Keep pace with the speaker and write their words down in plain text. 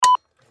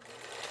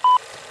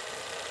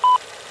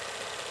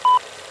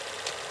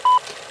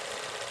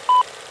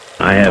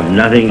I have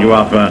nothing to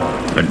offer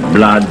but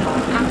blood,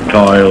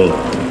 toil,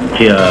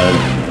 tears,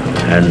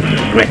 and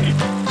sweat.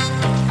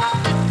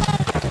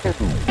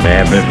 We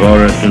have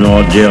before us an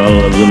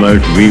ordeal of the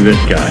most grievous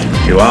kind.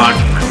 You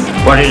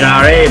ask, what is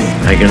our aim?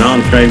 I can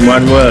answer in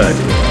one word.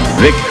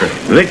 Victory.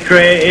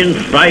 Victory in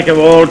spite of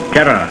all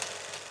terror.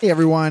 Hey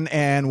everyone,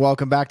 and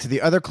welcome back to The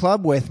Other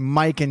Club with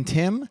Mike and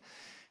Tim.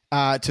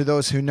 To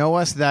those who know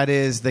us, that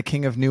is the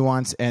King of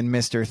Nuance and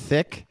Mr.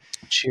 Thick.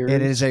 Cheers.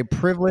 It is a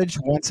privilege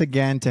once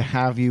again to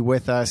have you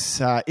with us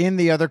in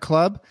The Other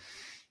Club.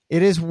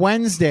 It is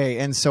Wednesday,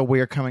 and so we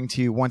are coming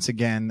to you once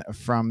again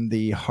from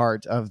the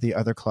heart of The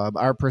Other Club,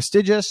 our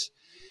prestigious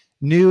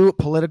new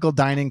political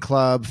dining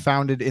club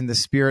founded in the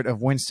spirit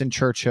of Winston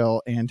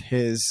Churchill and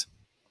his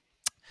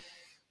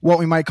what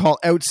we might call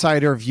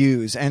outsider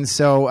views. And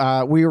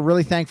so we are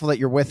really thankful that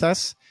you're with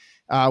us.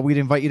 We'd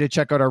invite you to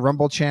check out our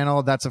Rumble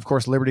channel. That's, of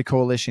course, Liberty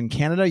Coalition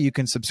Canada. You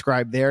can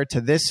subscribe there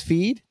to this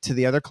feed, to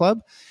The Other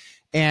Club.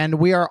 And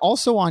we are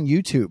also on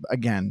YouTube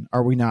again,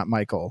 are we not,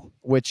 Michael?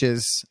 Which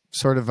is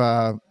sort of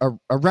a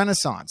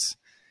renaissance.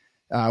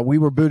 We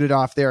were booted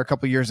off there a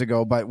couple years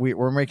ago, but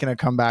we're making a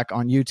comeback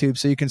on YouTube.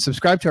 So you can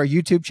subscribe to our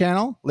YouTube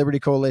channel, Liberty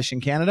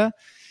Coalition Canada.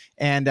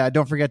 And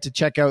don't forget to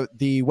check out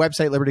the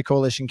website,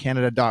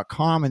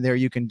 libertycoalitioncanada.com. And there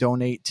you can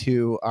donate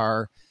to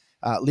our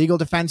legal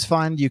defense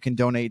fund. You can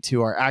donate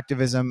to our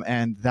activism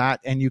and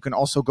you can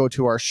also go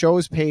to our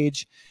shows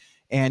page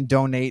and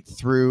donate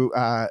through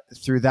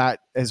that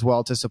as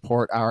well to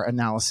support our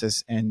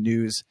analysis and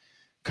news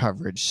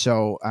coverage.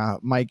 So,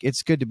 Mike,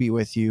 it's good to be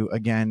with you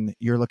again.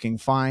 You're looking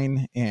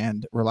fine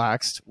and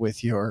relaxed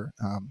with your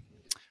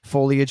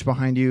foliage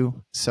behind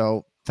you.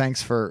 So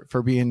thanks for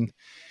being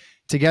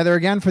together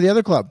again for The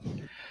Other Club.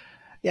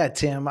 Yeah,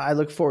 Tim, I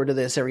look forward to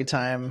this every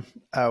time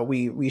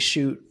we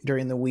shoot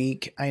during the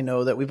week. I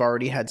know that we've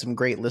already had some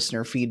great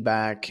listener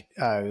feedback.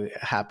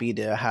 Happy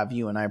to have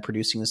you and I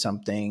producing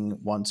something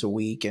once a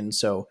week. And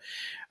so,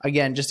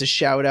 again, just a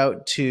shout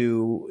out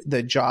to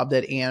the job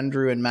that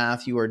Andrew and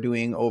Matthew are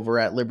doing over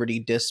at Liberty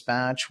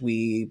Dispatch.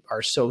 We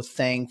are so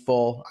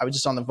thankful. I was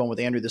just on the phone with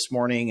Andrew this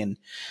morning, and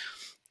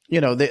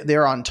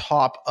they're on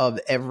top of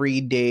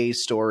everyday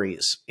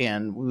stories,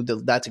 and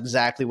that's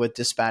exactly what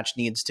Dispatch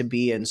needs to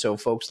be. And so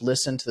folks,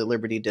 listen to the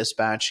Liberty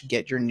Dispatch,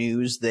 get your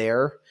news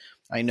there.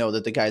 I know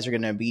that the guys are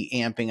going to be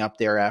amping up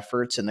their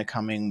efforts in the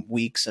coming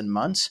weeks and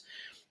months.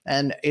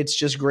 And it's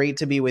just great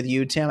to be with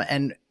you, Tim.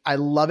 And I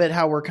love it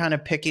how we're kind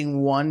of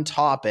picking one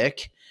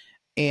topic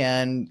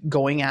and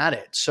going at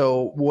it.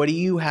 So what do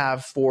you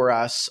have for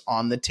us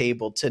on the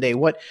table today?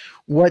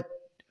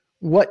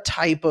 What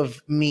type of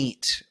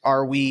meat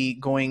are we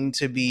going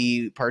to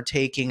be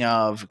partaking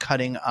of,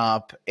 cutting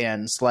up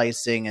and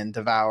slicing and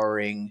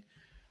devouring?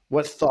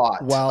 What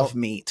thought of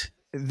meat?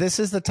 This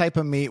is the type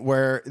of meat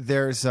where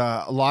there's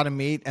a lot of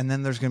meat and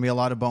then there's going to be a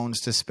lot of bones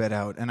to spit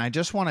out. And I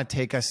just want to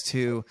take us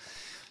to,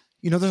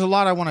 there's a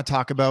lot I want to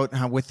talk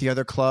about with The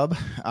Other Club.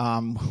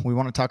 We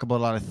want to talk about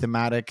a lot of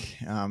thematic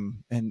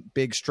and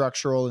big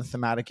structural and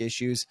thematic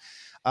issues.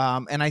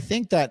 And I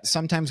think that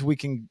sometimes we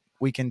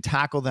can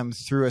tackle them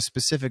through a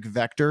specific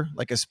vector,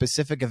 like a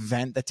specific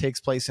event that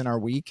takes place in our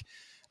week.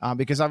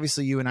 Because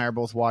obviously you and I are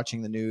both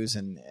watching the news,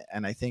 and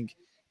I think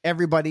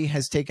everybody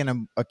has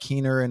taken a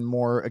keener and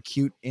more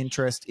acute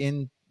interest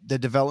in the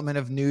development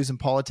of news and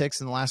politics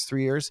in the last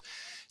 3 years.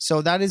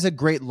 So that is a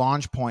great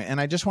launch point.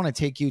 And I just want to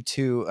take you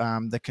to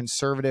the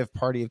Conservative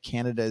Party of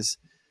Canada's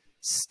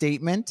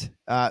statement.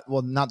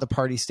 Well, not the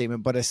party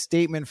statement, but a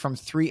statement from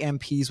 3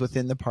 MPs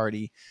within the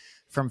party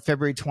from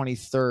February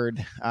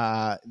 23rd,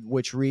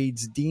 which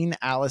reads, Dean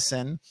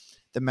Allison,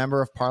 the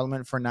Member of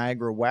Parliament for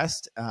Niagara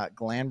West,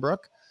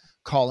 Glanbrook,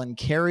 Colin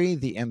Carey,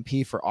 the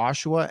MP for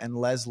Oshawa, and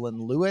Leslyn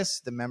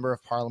Lewis, the Member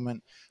of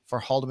Parliament for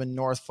Haldimand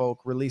Norfolk,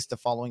 released the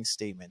following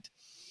statement.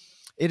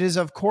 It is,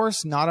 of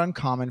course, not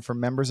uncommon for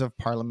members of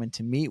Parliament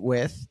to meet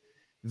with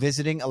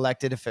visiting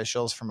elected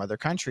officials from other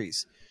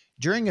countries.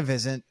 During a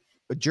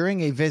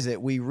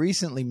visit, we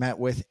recently met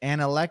with an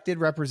elected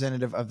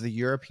representative of the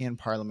European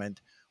Parliament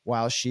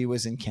while she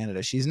was in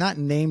Canada. She's not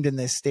named in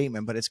this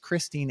statement, but it's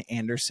Christine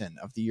Anderson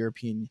of the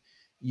European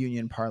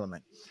Union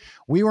Parliament.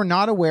 We were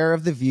not aware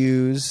of the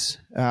views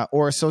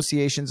or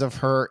associations of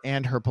her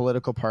and her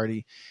political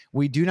party.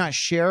 We do not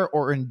share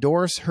or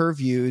endorse her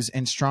views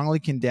and strongly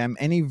condemn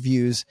any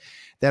views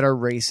that are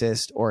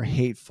racist or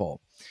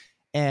hateful.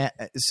 And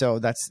so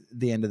that's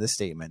the end of the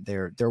statement.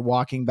 They're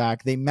walking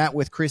back. They met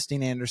with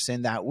Christine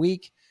Anderson that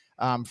week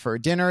for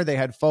dinner. They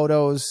had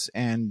photos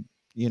and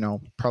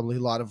probably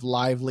a lot of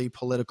lively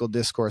political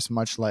discourse,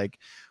 much like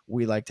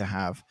we like to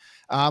have.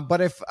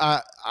 But if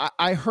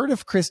I heard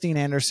of Christine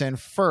Anderson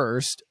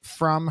first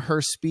from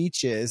her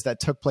speeches that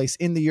took place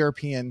in the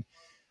European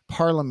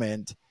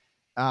Parliament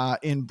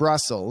in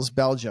Brussels,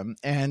 Belgium.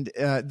 And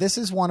this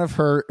is one of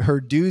her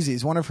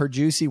doozies, one of her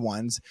juicy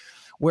ones,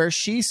 where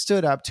she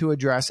stood up to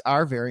address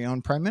our very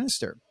own prime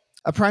minister.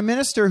 A prime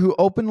minister who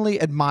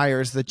openly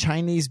admires the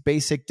Chinese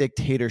basic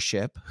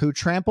dictatorship, who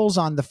tramples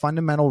on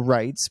fundamental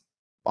rights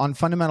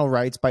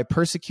by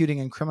persecuting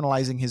and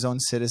criminalizing his own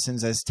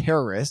citizens as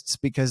terrorists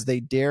because they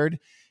dared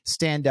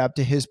stand up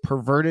to his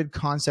perverted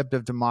concept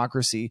of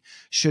democracy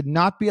should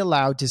not be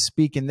allowed to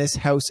speak in this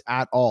House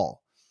at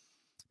all.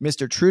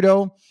 Mr.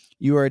 Trudeau,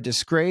 you are a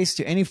disgrace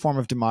to any form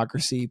of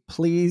democracy.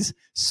 Please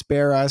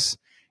spare us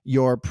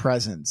your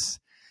presence.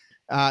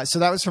 So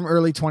that was from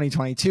early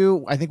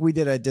 2022. I think we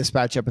did a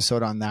Dispatch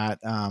episode on that,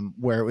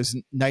 where it was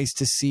nice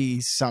to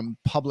see some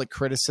public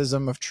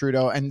criticism of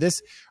Trudeau. And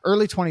this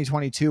early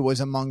 2022 was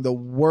among the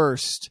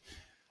worst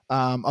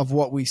of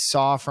what we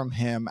saw from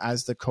him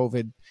as the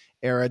COVID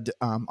era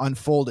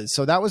unfolded.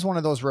 So that was one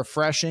of those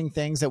refreshing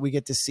things that we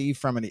get to see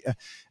from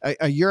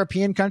a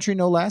European country,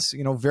 no less,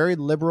 very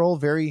liberal,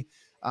 very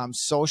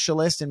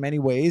socialist in many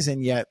ways.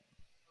 And yet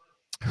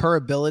her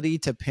ability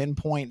to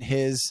pinpoint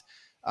his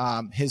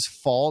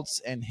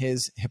faults and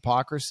his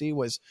hypocrisy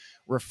was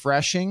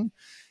refreshing.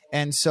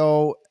 And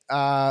so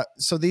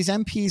these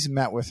MPs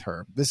met with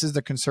her. This is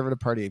the Conservative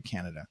Party of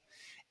Canada.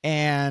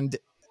 And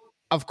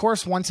of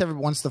course, once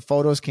the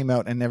photos came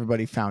out and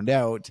everybody found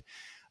out,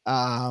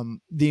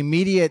 the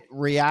immediate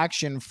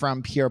reaction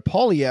from Pierre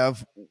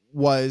Poilievre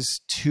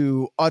was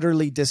to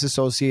utterly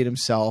disassociate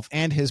himself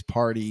and his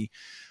party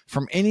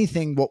from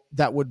anything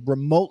that would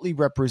remotely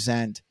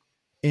represent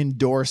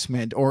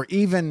endorsement or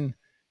even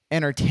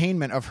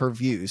entertainment of her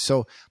views.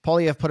 So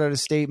Poilievre put out a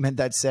statement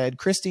that said,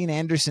 Christine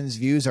Anderson's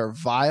views are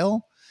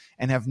vile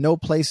and have no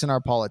place in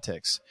our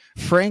politics.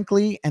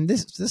 Frankly, and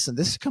this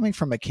is coming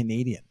from a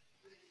Canadian,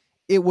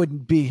 it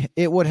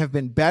would have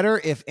been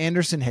better if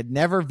Anderson had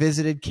never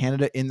visited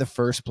Canada in the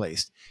first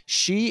place.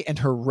 She and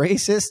her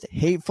racist,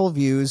 hateful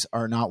views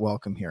are not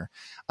welcome here.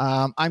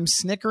 I'm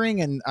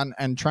snickering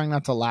and trying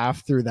not to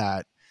laugh through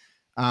that,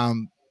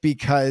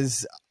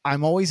 because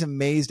I'm always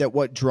amazed at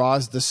what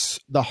draws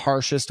the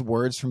harshest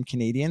words from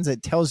Canadians.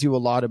 It tells you a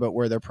lot about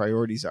where their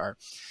priorities are.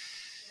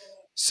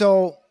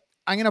 So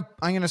I'm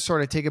gonna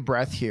sort of take a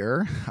breath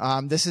here.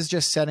 This is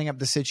just setting up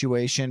the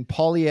situation.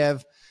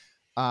 Poilievre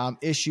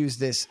issues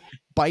this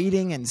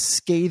biting and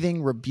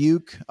scathing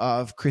rebuke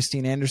of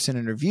Christine Anderson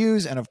in her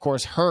views, and of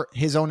course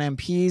his own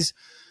MPs.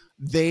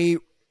 They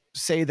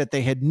say that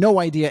they had no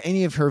idea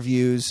any of her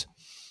views,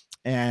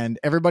 and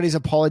everybody's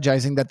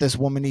apologizing that this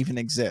woman even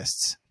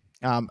exists.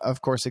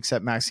 Of course,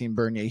 except Maxime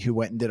Bernier, who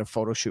went and did a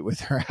photo shoot with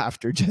her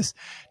after, just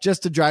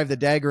to drive the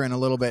dagger in a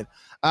little bit.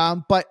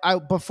 But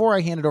before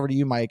I hand it over to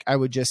you, Mike, I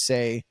would just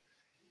say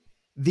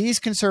these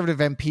Conservative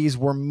MPs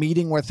were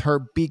meeting with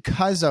her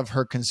because of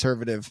her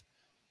conservative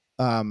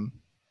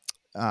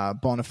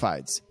bona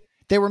fides.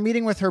 They were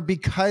meeting with her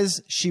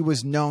because she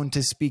was known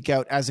to speak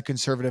out as a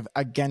conservative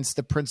against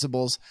the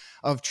principles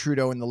of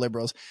Trudeau and the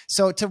Liberals.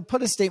 So to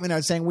put a statement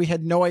out saying we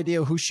had no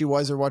idea who she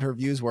was or what her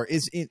views were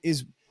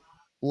is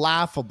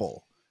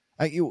laughable.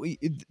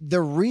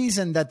 The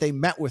reason that they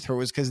met with her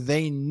was because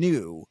they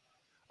knew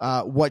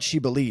what she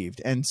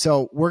believed. And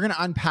so we're going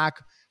to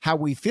unpack how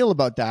we feel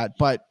about that,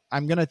 but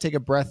I'm going to take a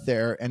breath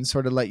there and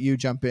sort of let you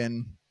jump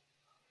in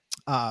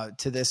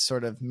to this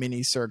sort of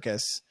mini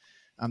circus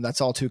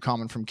that's all too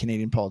common from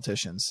Canadian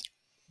politicians.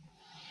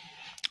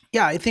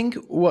 Yeah, I think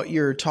what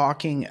you're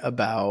talking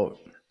about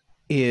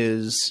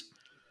is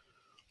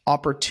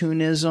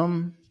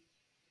opportunism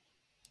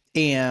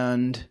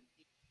and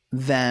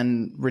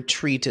then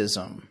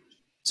retreatism.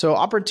 So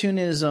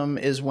opportunism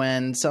is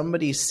when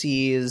somebody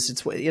sees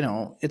it's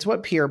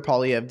what Pierre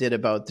Poilievre did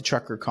about the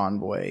trucker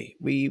convoy.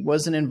 We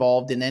wasn't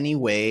involved in any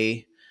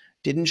way,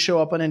 didn't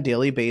show up on a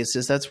daily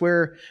basis. That's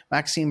where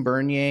Maxime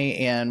Bernier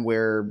and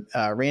where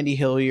Randy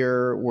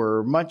Hillier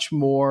were much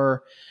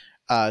more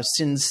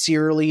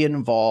sincerely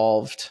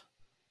involved,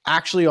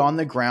 actually on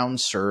the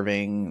ground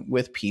serving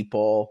with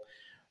people.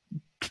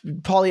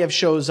 Poilievre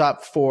shows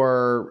up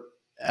for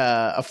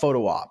a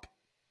photo op.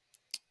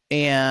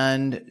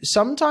 And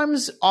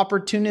sometimes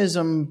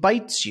opportunism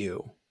bites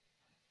you.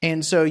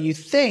 And so you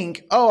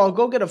think, I'll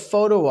go get a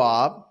photo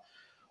op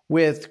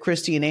with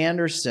Christine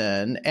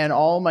Anderson and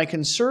all my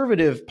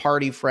Conservative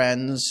Party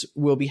friends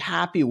will be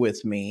happy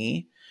with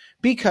me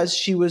because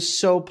she was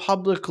so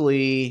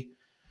publicly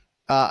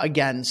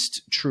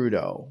against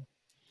Trudeau.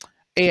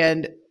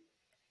 And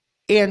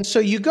so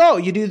you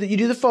do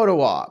the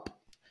photo op.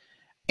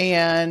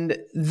 And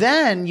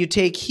then you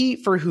take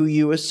heat for who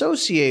you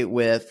associate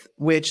with,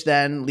 which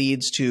then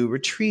leads to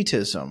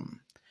retreatism.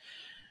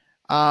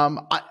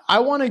 I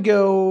want to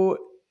go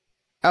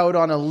out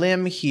on a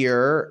limb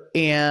here,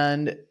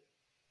 and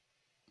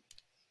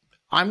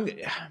I'm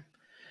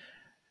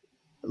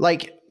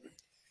like,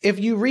 if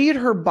you read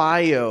her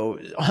bio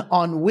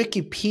on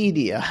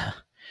Wikipedia,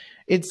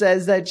 it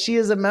says that she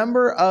is a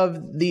member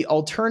of the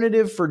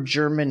Alternative for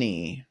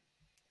Germany.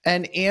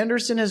 And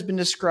Anderson has been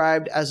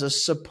described as a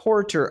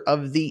supporter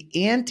of the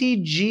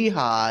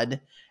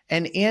anti-jihad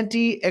and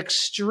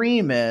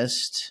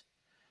anti-extremist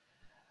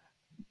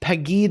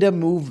Pegida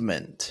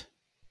movement.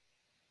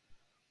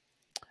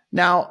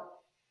 Now,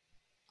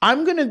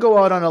 I'm going to go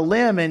out on a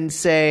limb and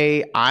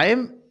say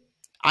I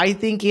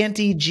think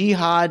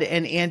anti-jihad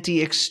and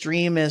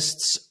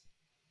anti-extremists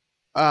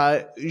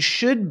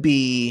should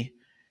be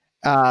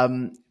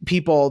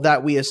people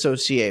that we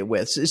associate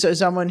with. So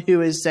someone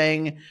who is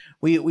saying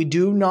we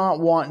do not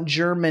want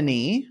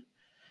Germany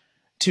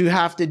to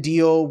have to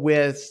deal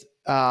with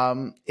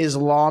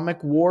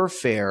Islamic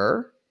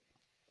warfare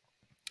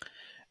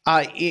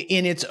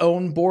in its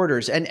own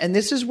borders. And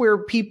this is where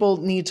people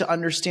need to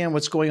understand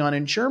what's going on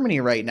in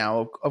Germany right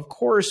now. Of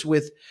course,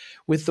 with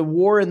the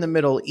war in the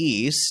Middle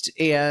East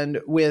and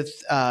with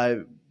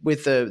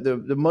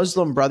the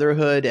Muslim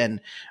Brotherhood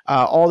and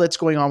all that's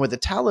going on with the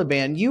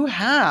Taliban, you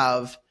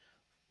have,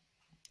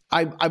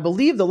 I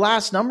believe the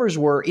last numbers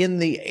were in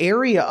the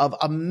area of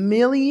 1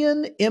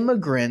 million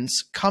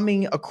immigrants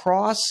coming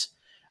across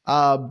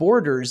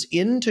borders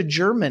into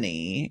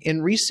Germany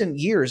in recent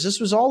years. This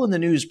was all in the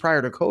news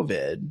prior to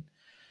COVID.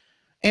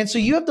 And so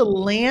you have the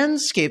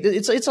landscape.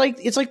 It's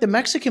like the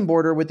Mexican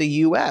border with the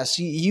U.S.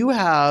 You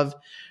have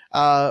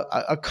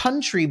a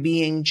country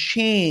being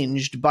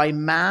changed by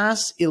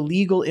mass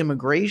illegal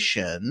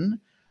immigration,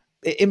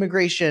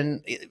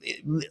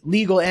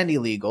 legal and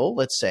illegal,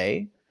 let's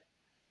say.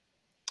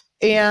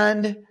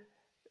 And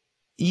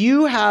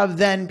you have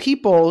then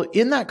people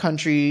in that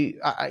country.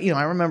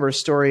 I remember a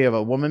story of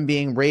a woman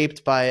being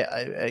raped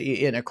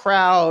in a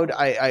crowd.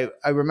 I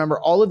remember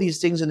all of these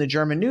things in the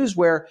German news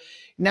where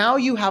now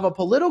you have a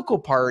political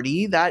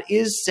party that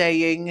is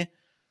saying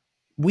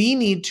we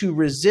need to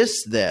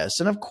resist this.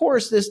 And of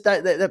course,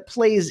 that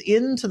plays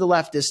into the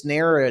leftist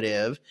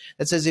narrative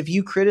that says if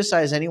you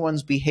criticize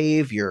anyone's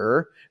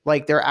behavior,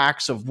 like their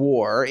acts of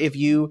war, if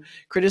you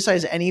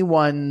criticize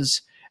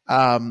anyone's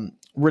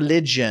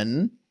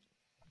religion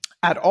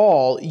at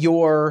all,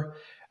 you're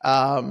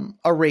a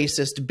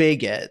racist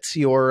bigot.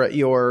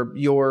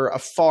 You're a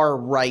far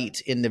right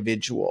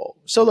individual.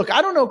 So look,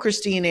 I don't know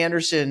Christine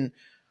Anderson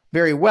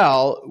very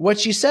well. What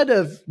she said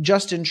of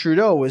Justin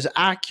Trudeau was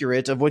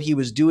accurate of what he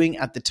was doing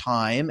at the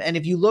time. And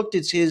if you looked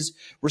at his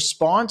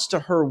response to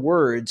her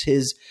words,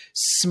 his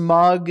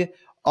smug,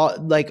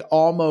 like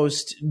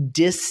almost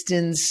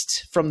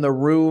distanced from the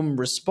room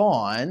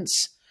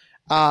response,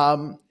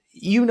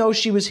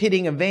 she was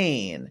hitting a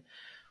vein.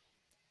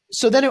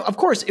 So then, of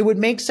course, it would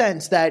make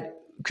sense that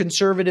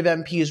conservative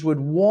MPs would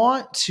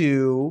want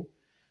to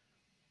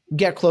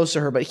get close to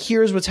her. But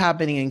here's what's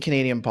happening in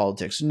Canadian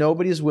politics.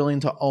 Nobody is willing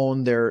to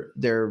own their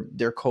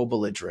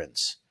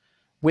co-belligerents,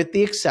 with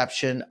the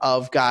exception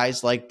of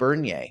guys like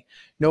Bernier.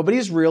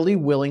 Nobody's really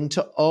willing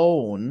to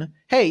own,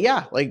 hey,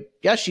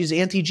 she's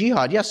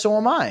anti-jihad. Yeah, so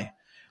am I.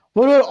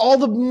 What about all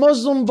the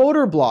Muslim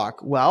voter bloc?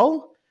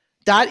 Well,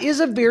 that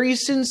is a very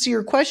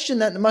sincere question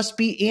that must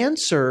be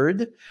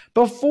answered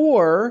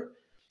before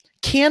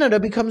Canada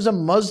becomes a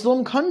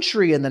Muslim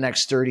country in the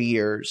next 30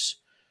 years.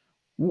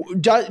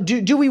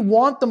 Do we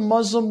want the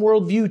Muslim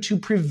worldview to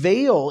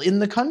prevail in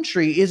the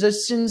country is a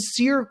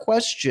sincere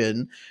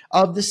question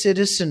of the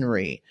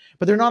citizenry.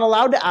 But they're not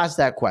allowed to ask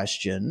that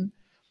question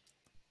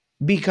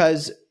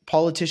because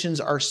politicians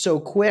are so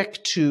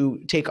quick to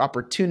take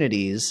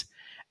opportunities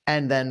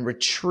and then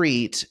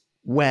retreat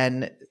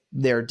when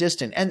they're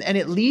distant. And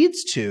it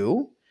leads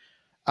to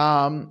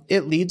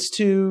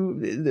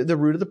the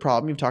root of the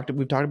problem we've talked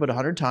about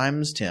 100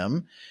 times,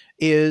 Tim,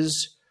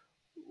 is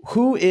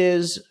who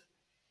is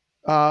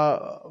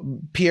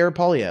Pierre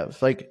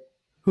Poilievre? Like,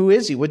 who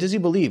is he? What does he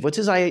believe? What's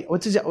his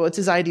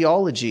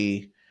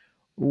ideology?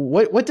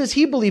 What does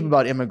he believe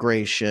about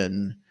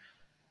immigration?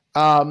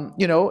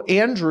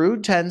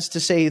 Andrew tends to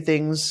say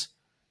things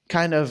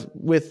kind of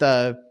with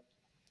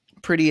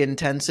pretty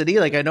intensity.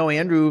 Like, I know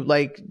Andrew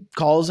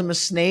calls him a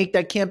snake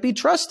that can't be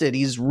trusted.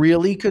 He's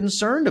really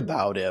concerned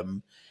about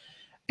him.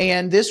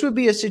 And this would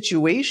be a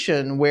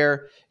situation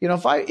where,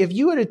 if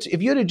you had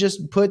to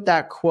just put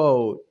that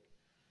quote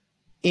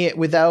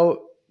without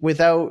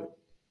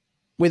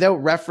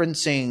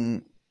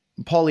referencing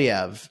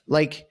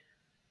Poilievre,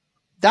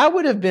 that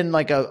would have been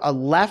like a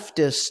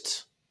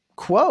leftist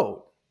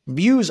quote.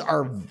 Views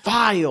are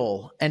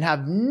vile and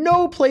have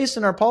no place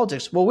in our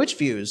politics. Well, which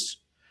views?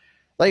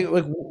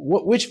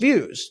 Which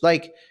views?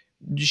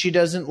 She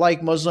doesn't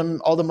like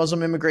all the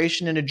Muslim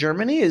immigration into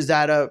Germany. Is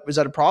that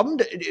a problem?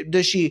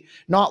 Does she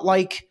not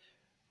like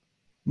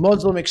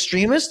Muslim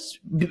extremists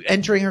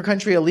entering her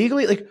country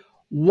illegally?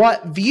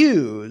 What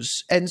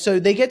views? And so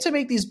they get to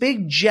make these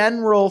big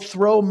general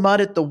throw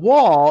mud at the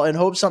wall and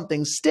hope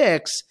something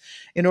sticks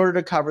in order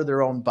to cover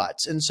their own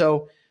butts. And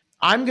so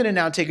I'm going to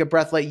now take a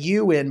breath, let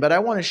you in, but I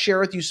want to share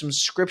with you some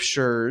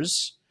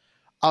scriptures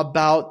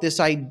about this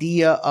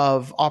idea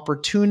of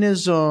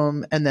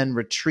opportunism and then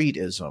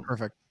retreatism.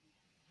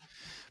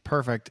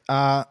 Perfect.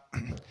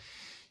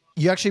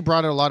 You actually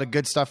brought a lot of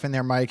good stuff in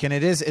there, Mike, and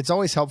it's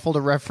always helpful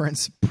to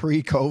reference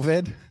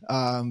pre-COVID.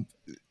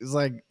 It's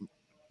like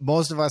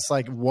most of us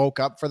woke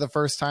up for the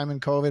first time in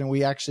COVID, and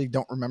we actually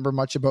don't remember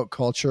much about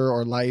culture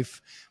or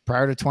life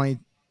prior to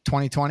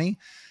 2020.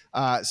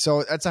 So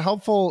it's a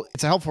helpful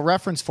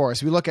reference for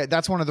us. We look at,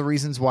 that's one of the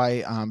reasons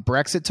why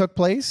Brexit took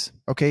place.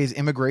 Okay. Is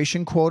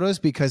immigration quotas,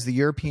 because the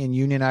European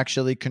Union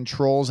actually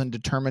controls and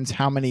determines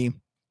how many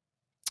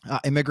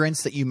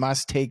immigrants that you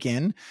must take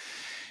in.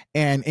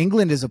 And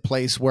England is a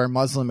place where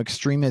Muslim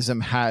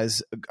extremism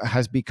has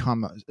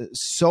become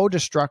so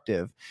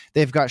destructive.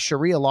 They've got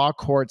Sharia law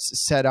courts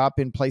set up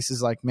in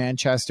places like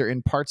Manchester,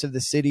 in parts of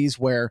the cities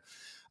where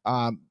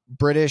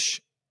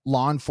British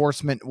law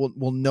enforcement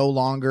will no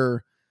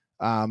longer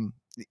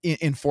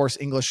enforce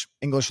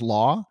English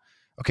law.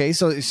 Okay,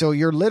 so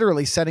you're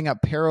literally setting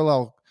up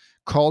parallel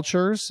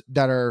cultures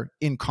that are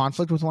in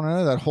conflict with one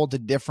another, that hold to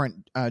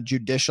different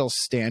judicial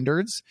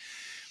standards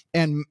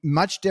and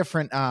much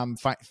different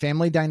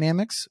family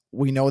dynamics.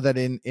 We know that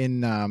in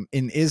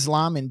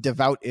Islam, in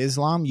devout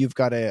Islam, you've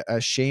got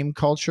a shame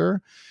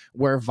culture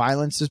where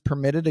violence is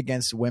permitted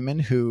against women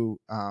who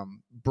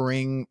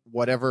bring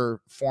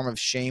whatever form of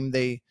shame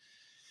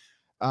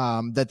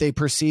that they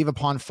perceive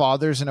upon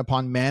fathers and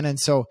upon men. And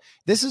so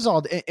this is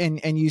all,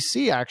 and you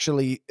see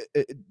actually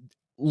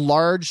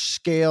large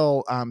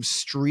scale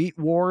street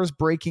wars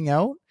breaking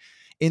out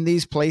in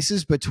these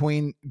places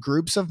between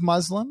groups of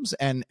Muslims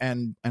and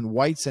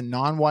whites and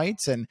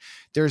non-whites. And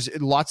there's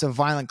lots of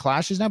violent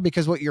clashes now,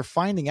 because what you're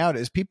finding out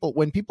is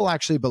when people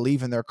actually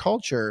believe in their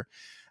culture,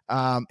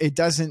 it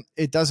doesn't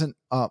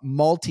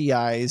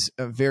multi-eyes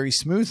very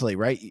smoothly,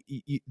 right?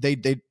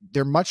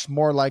 They're much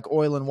more like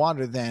oil and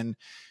water than,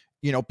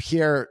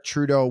 Pierre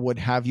Trudeau would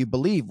have you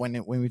believe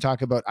when we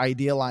talk about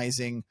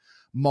idealizing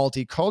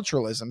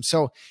multiculturalism.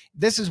 So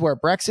this is where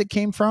Brexit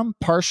came from,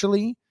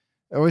 partially.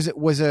 It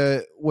was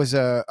a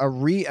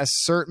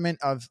reassertment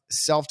of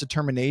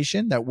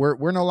self-determination, that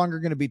we're no longer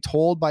going to be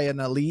told by an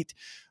elite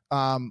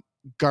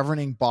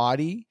governing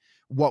body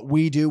what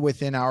we do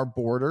within our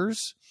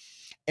borders.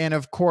 And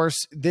of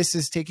course, this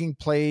is taking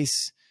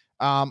place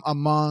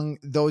among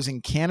those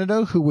in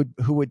Canada who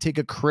would take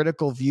a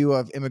critical view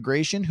of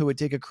immigration, who would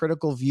take a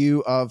critical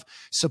view of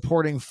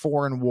supporting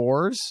foreign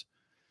wars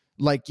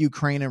like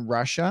Ukraine and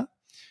Russia.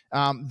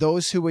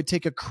 Those who would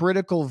take a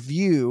critical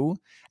view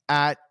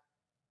at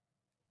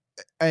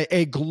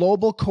a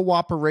global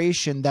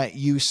cooperation that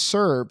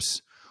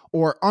usurps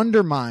or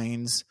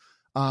undermines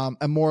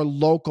a more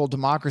local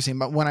democracy.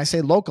 But when I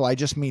say local, I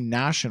just mean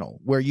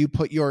national, where you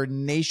put your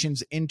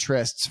nation's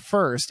interests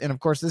first. And of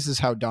course, this is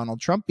how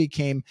Donald Trump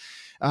became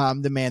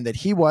the man that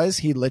he was.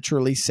 He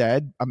literally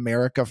said,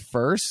 America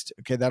first.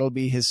 Okay, that'll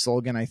be his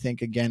slogan, I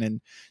think, again in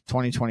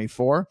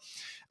 2024.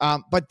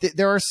 But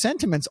there are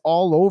sentiments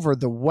all over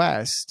the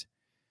West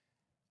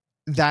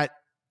that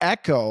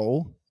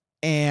echo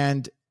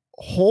and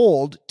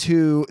hold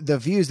to the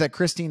views that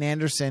Christine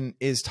Anderson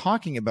is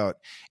talking about.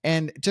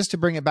 And just to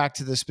bring it back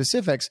to the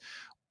specifics,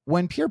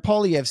 when Pierre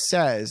Poilievre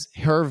says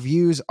her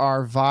views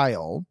are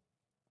vile,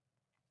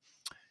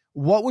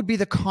 what would be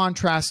the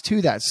contrast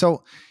to that?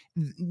 So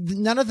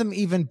none of them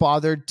even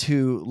bothered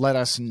to let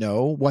us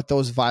know what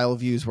those vile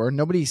views were.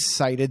 Nobody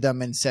cited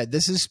them and said,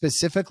 this is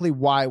specifically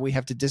why we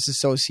have to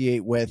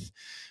disassociate with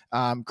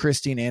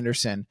Christine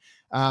Anderson.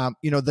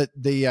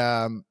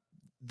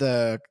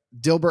 The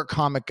Dilbert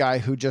comic guy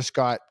who just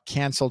got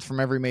canceled from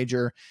every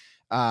major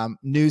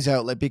news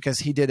outlet because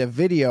he did a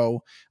video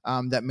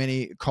that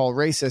many call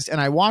racist. And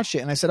I watched it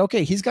and I said,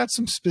 okay, he's got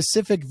some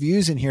specific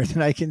views in here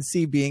that I can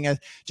see being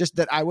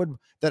that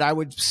I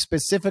would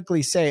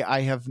specifically say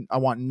I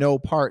want no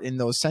part in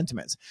those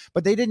sentiments.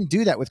 But they didn't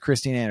do that with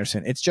Christine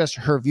Anderson. It's just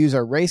her views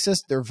are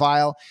racist, they're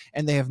vile,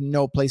 and they have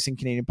no place in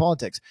Canadian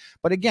politics.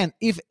 But again,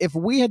 if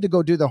we had to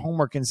go do the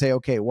homework and say,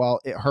 okay, well,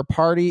 her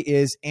party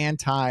is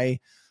anti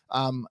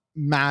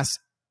mass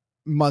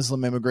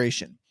Muslim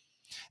immigration,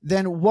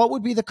 then what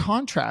would be the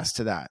contrast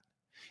to that?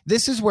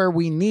 This is where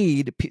we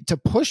need to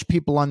push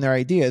people on their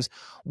ideas.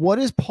 What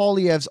is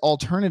Poilievre's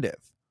alternative?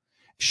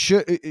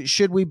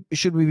 Should we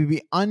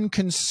be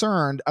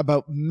unconcerned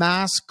about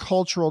mass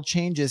cultural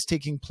changes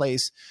taking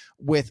place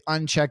with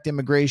unchecked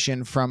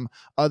immigration from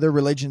other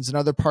religions and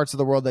other parts of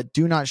the world that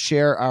do not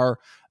share our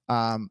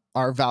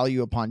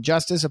value upon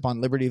justice,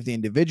 upon liberty of the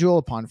individual,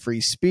 upon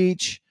free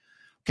speech?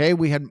 Okay,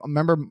 we had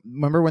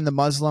remember when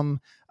the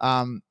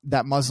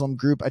that Muslim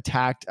group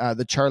attacked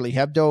the Charlie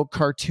Hebdo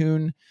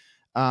cartoon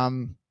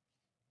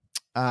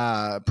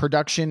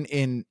production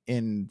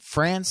in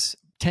France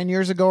 10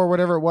 years ago or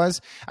whatever it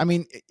was. I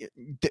mean,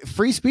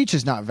 free speech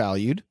is not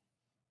valued.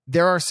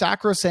 There are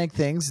sacrosanct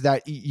things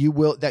that you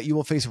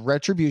will face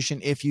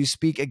retribution if you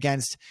speak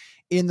against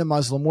in the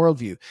Muslim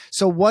worldview.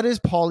 So what is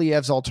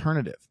Poilievre's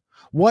alternative?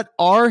 What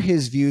are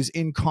his views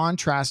in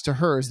contrast to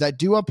hers that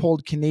do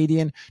uphold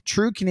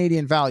true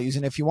Canadian values?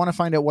 And if you want to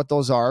find out what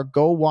those are,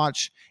 go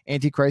watch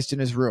Antichrist in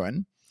His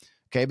Ruin,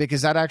 okay?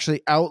 Because that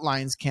actually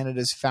outlines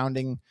Canada's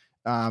founding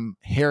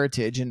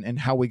heritage and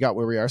how we got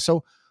where we are.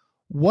 So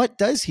what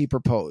does he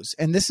propose?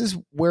 And this is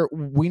where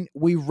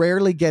we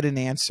rarely get an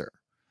answer,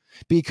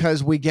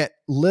 because we get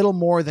little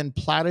more than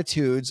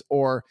platitudes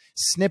or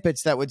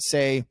snippets that would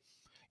say,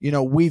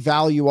 we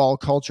value all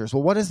cultures.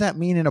 Well, what does that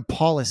mean in a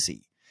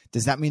policy?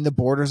 Does that mean the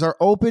borders are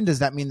open? Does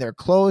that mean they're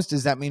closed?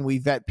 Does that mean we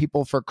vet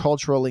people for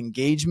cultural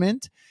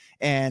engagement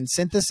and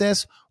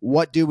synthesis?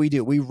 What do?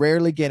 We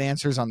rarely get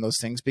answers on those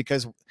things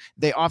because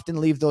they often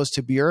leave those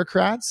to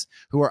bureaucrats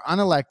who are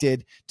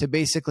unelected to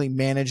basically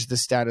manage the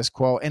status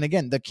quo. And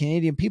again, the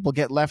Canadian people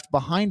get left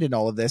behind in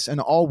all of this, and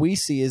all we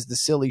see is the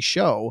silly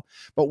show,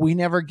 but we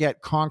never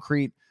get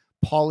concrete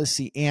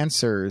policy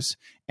answers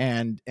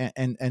and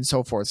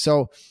so forth.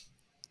 So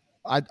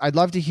I'd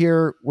love to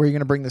hear where you're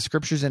going to bring the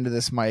scriptures into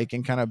this, Mike,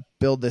 and kind of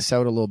build this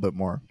out a little bit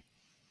more.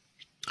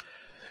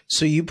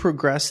 So you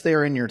progress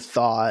there in your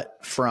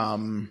thought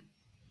from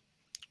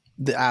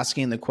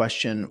asking the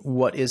question,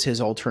 what is his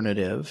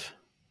alternative?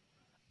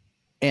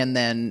 And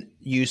then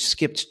you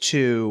skipped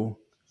to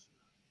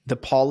the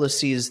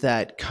policies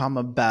that come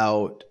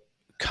about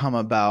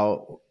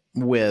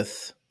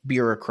with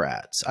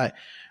bureaucrats.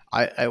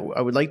 I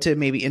would like to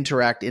maybe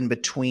interact in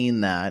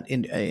between that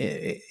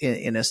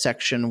in a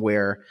section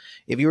where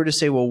if you were to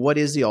say, well, what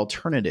is the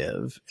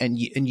alternative? And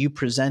you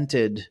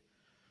presented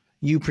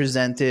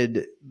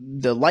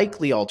the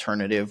likely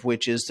alternative,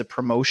 which is the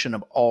promotion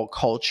of all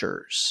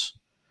cultures.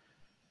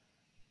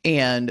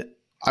 And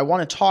I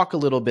want to talk a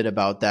little bit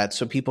about that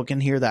so people can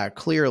hear that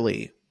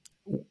clearly.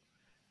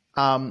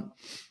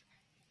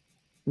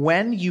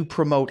 When you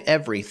promote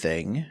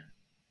everything,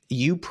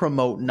 you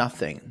promote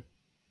nothing.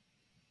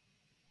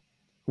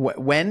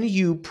 When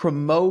you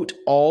promote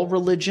all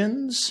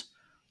religions,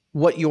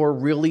 what you're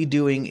really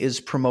doing is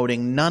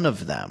promoting none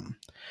of them.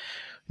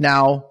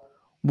 Now,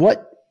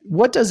 what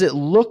does it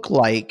look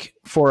like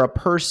for a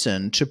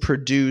person to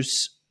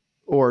produce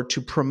or to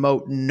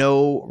promote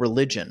no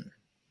religion?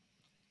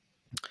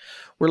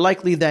 We're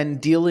likely then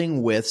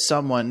dealing with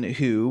someone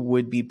who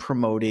would be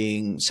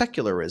promoting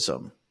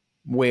secularism,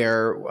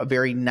 where a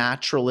very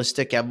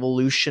naturalistic,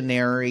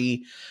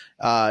 evolutionary,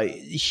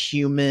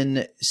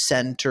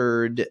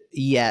 human-centered,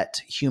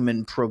 yet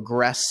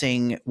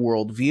human-progressing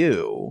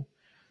worldview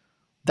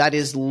that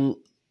is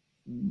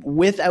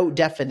without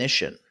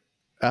definition,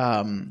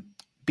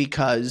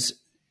 because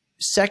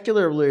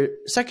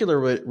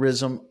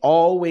secularism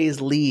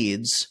always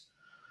leads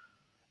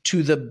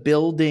to the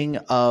building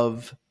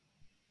of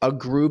a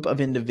group of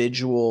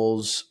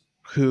individuals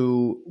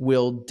who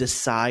will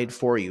decide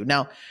for you.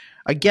 Now,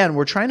 again,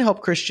 we're trying to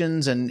help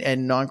Christians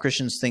and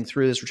non-Christians think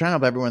through this. We're trying to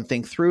help everyone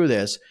think through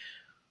this.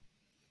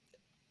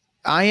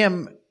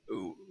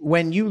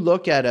 When you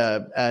look at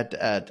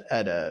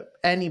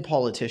any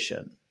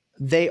politician,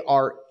 they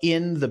are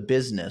in the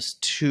business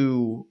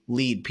to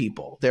lead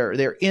people.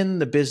 They're in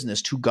the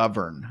business to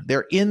govern.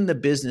 They're in the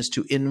business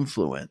to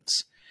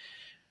influence.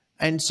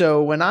 And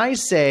so when I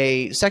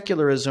say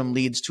secularism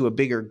leads to a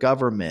bigger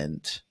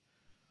government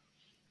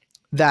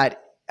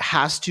that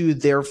has to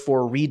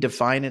therefore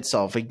redefine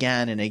itself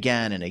again and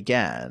again and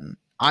again,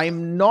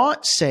 I'm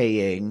not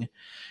saying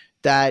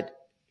that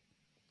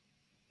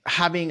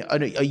having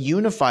a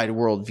unified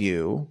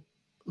worldview,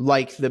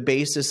 like the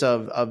basis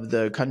of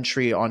the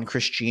country on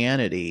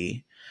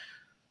Christianity,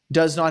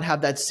 does not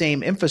have that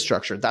same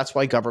infrastructure. That's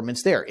why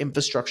government's there.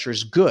 Infrastructure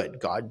is good.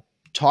 God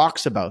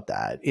talks about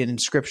that in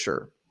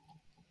Scripture.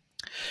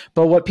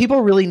 But what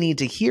people really need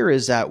to hear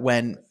is that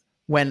when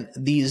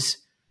these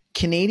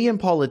Canadian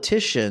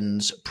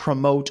politicians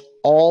promote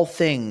all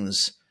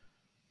things,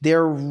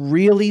 they're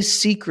really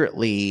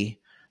secretly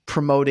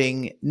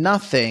promoting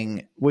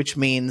nothing, which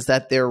means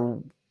that they're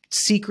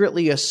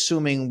secretly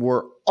assuming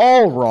we're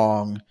all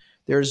wrong.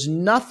 There's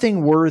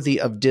nothing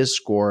worthy of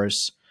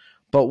discourse,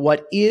 but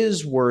what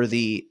is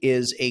worthy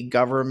is a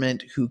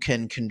government who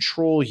can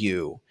control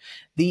you.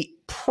 The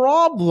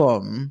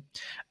problem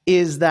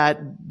is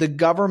that the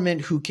government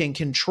who can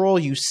control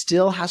you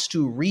still has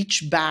to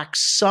reach back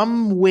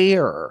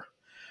somewhere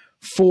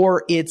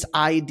for its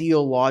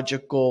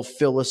ideological,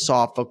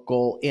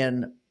 philosophical,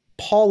 and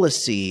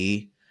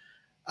policy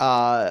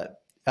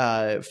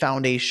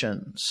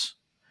foundations.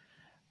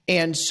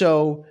 And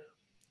so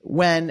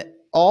when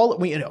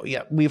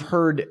we've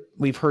heard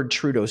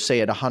Trudeau say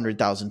it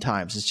 100,000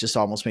 times. It just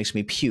almost makes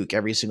me puke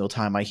every single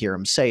time I hear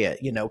him say it.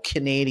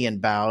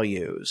 Canadian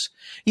values.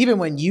 Even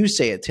when you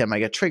say it, Tim, I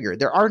get triggered.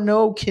 There are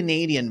no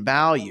Canadian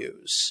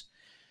values.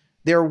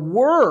 There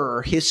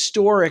were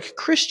historic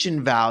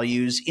Christian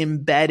values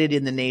embedded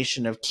in the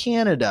nation of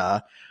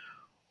Canada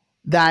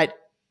that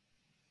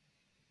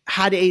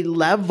had a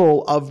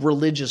level of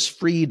religious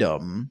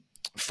freedom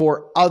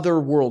for other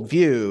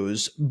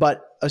worldviews,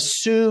 but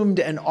assumed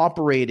and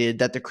operated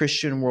that the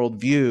Christian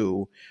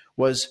worldview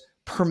was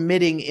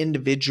permitting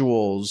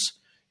individuals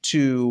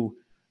to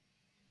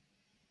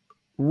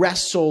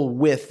wrestle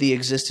with the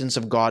existence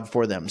of God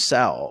for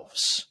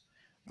themselves,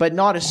 but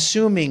not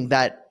assuming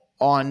that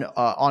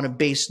on a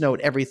base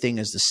note everything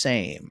is the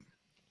same.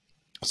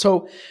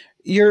 So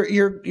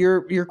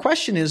your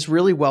question is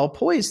really well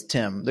poised,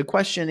 Tim. The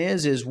question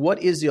is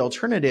what is the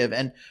alternative?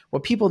 And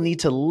what people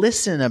need to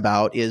listen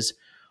about is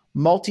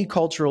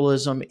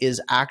multiculturalism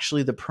is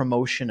actually the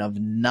promotion of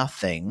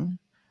nothing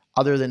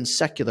other than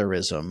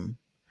secularism.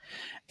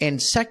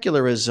 And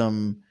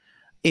secularism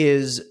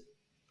is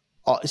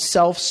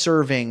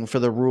self-serving for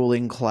the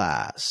ruling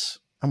class.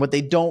 And what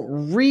they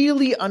don't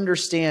really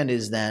understand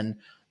is then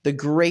the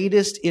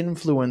greatest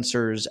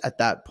influencers at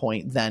that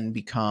point then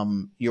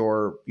become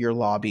your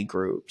lobby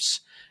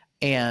groups.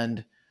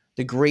 And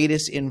the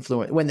greatest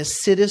influence, when the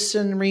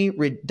citizenry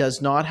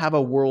does not have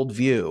a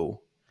worldview,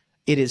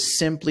 it is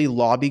simply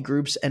lobby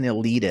groups and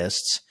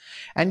elitists.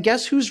 And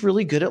guess who's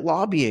really good at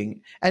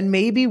lobbying? And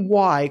maybe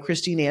why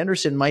Christine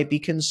Anderson might be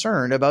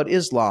concerned about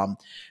Islam,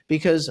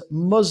 because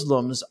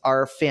Muslims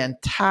are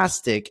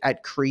fantastic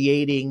at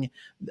creating,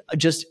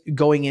 just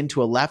going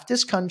into a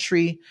leftist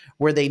country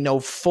where they know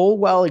full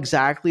well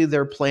exactly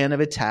their plan of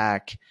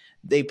attack.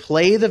 They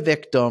play the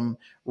victim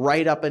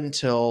right up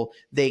until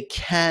they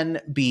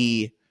can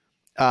be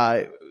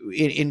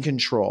in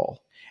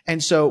control.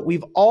 And so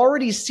we've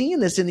already seen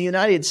this in the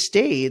United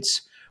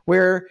States,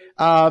 where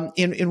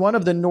in one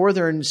of the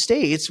northern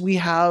states, we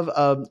have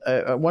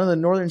one of the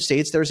northern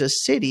states, there's a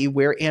city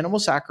where animal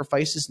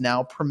sacrifice is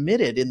now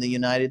permitted in the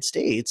United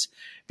States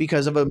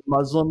because of a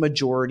Muslim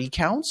majority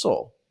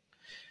council.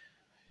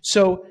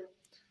 So,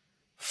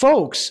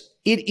 folks,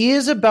 it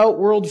is about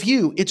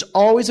worldview. It's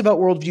always about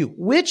worldview,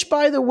 which,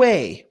 by the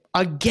way,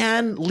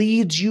 again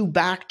leads you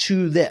back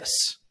to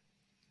this.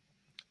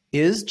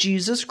 Is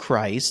Jesus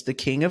Christ the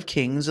King of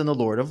Kings and the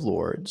Lord of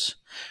Lords,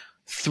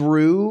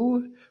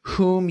 through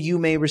whom you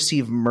may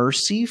receive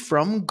mercy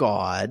from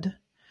God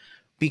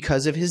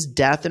because of his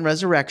death and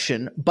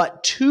resurrection,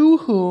 but to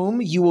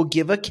whom you will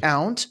give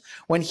account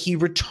when he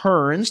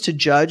returns to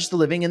judge the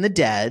living and the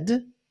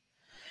dead?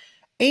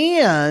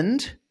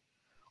 And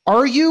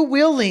are you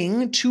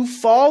willing to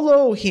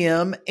follow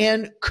him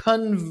and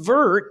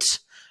convert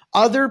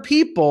other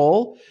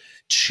people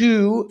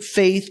to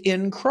faith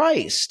in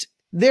Christ?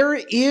 There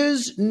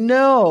is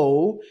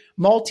no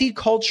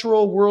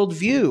multicultural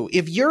worldview.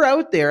 If you're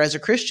out there as a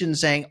Christian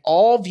saying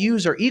all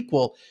views are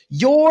equal,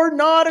 you're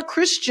not a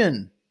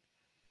Christian.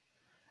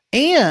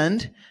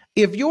 And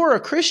if you're a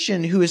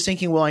Christian who is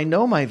thinking, well, I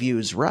know my view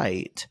is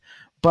right,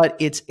 but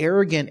it's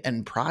arrogant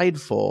and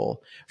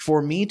prideful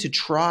for me to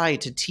try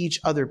to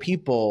teach other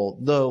people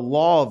the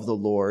law of the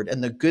Lord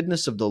and the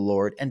goodness of the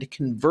Lord and to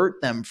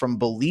convert them from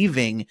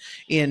believing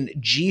in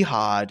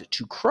jihad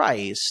to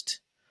Christ,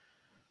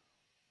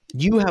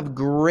 you have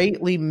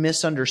greatly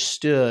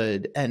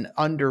misunderstood and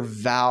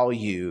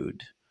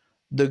undervalued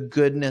the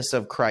goodness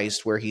of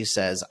Christ, where he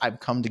says, I've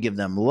come to give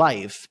them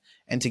life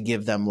and to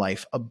give them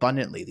life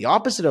abundantly. The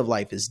opposite of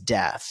life is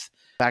death.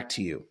 Back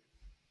to you.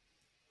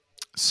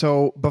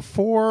 So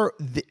before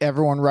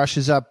everyone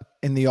rushes up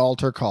in the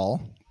altar call,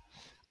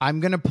 I'm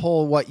going to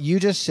pull what you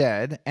just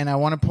said, and I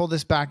want to pull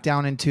this back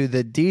down into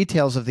the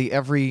details of the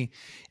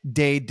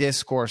everyday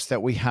discourse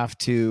that we have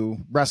to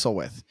wrestle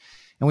with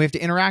and we have to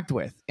interact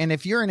with. And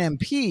if you're an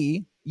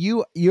MP,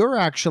 you're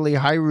actually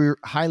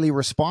highly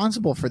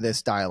responsible for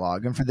this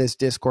dialogue and for this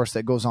discourse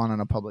that goes on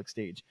a public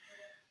stage.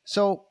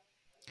 So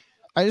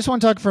I just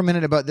want to talk for a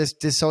minute about this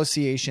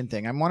dissociation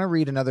thing. I want to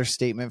read another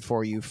statement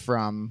for you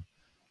from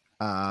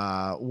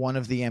one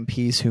of the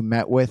MPs who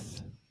met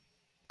with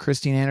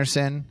Christine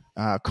Anderson,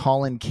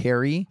 Colin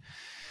Carey,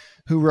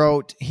 who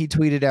wrote, he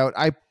tweeted out,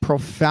 I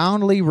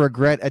profoundly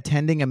regret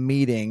attending a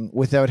meeting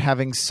without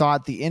having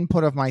sought the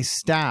input of my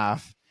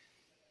staff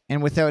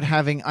and without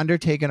having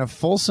undertaken a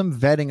fulsome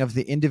vetting of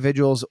the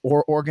individuals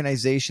or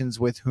organizations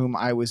with whom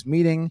I was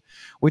meeting,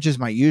 which is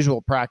my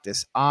usual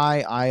practice.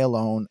 I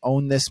alone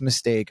own this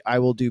mistake. I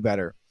will do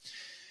better.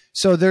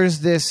 So there's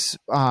this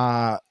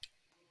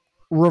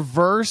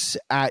reverse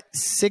at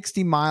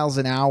 60 miles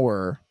an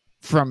hour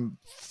from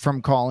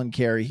Colin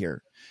Carey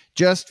here.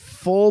 Just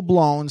full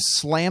blown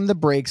slam the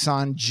brakes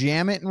on,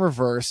 jam it in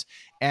reverse,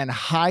 and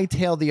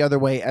hightail the other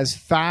way as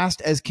fast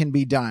as can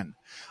be done.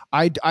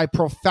 I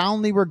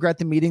profoundly regret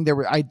the meeting.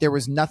 There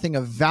was nothing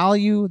of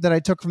value that I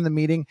took from the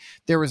meeting.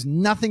 There was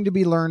nothing to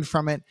be learned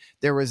from it.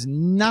 There was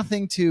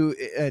nothing to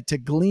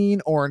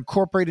glean or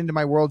incorporate into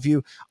my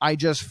worldview. I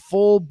just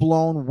full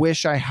blown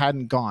wish I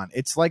hadn't gone.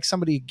 It's like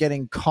somebody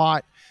getting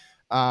caught,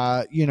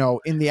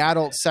 in the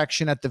adult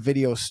section at the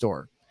video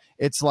store.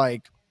 It's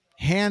like,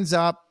 hands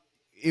up.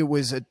 It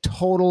was a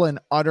total and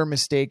utter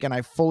mistake, and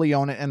I fully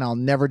own it, and I'll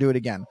never do it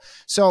again.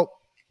 So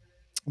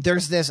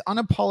there's this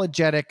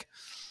unrestrained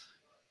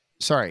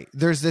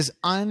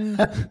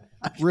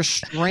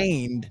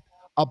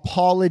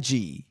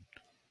apology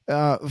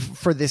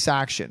for this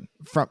action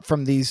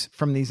from these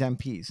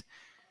MPs.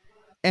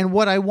 And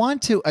what I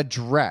want to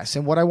address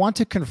and what I want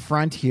to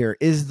confront here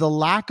is the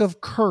lack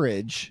of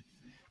courage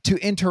to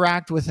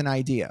interact with an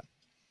idea.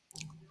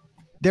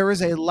 There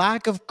is a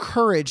lack of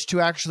courage to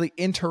actually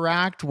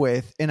interact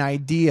with an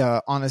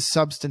idea on a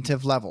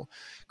substantive level.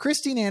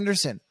 Christine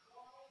Anderson,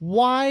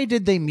 why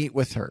did they meet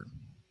with her?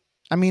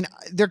 I mean,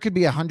 there could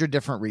be 100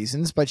 different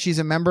reasons, but she's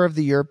a member of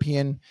the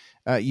European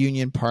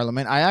Union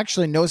Parliament. I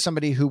actually know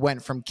somebody who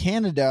went from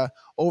Canada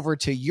over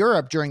to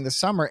Europe during the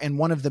summer, and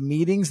one of the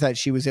meetings that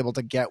she was able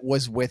to get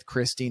was with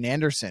Christine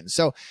Anderson.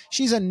 So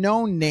she's a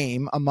known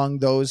name among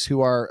those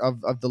who are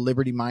of the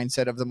liberty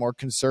mindset, of the more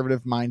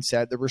conservative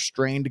mindset, the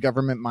restrained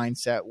government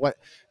mindset,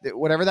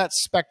 whatever that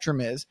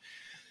spectrum is.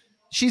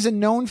 she's a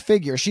known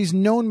figure. She's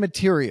known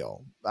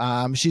material.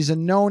 She's a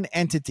known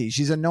entity.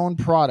 She's a known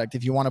product,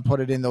 if you want to put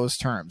it in those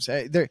terms.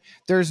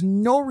 There's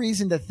no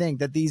reason to think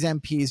that these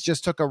MPs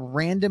just took a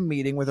random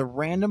meeting with a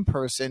random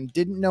person,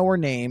 didn't know her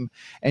name,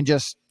 and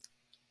just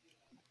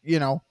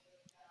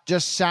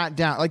sat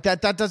down like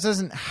that. That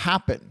doesn't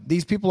happen.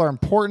 These people are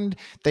important.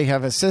 They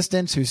have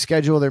assistants who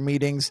schedule their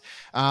meetings.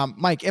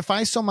 Mike, if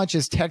I so much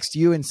as text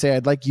you and say,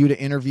 I'd like you to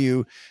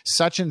interview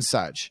such and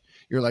such,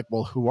 you're like,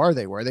 well, who are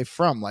they? Where are they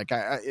from? Like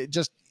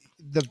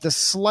the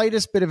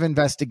slightest bit of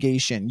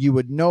investigation, you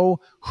would know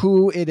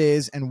who it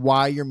is and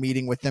why you're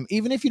meeting with them,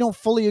 even if you don't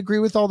fully agree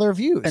with all their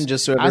views. And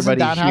just so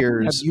everybody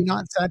hears, have you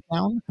not sat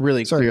down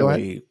really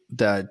clearly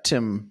that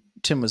Tim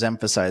was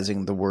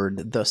emphasizing the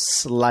word the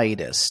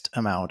slightest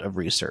amount of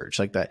research,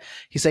 like that.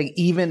 He's saying,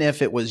 even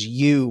if it was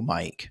you,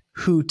 Mike,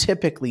 who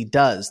typically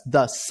does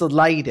the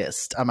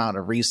slightest amount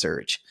of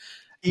research,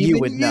 you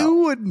would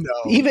know.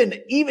 Even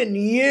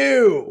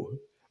you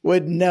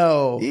would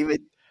know.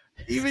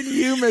 Even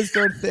you,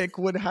 Mr. Thick,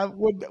 would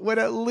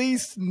at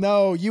least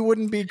know. You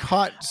wouldn't be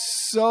caught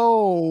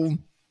so.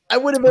 I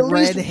would have at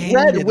least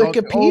read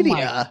Wikipedia. Oh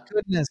my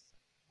goodness.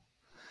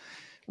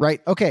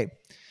 Right. Okay.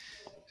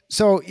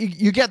 So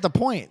you get the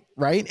point,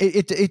 right?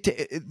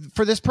 It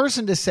for this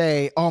person to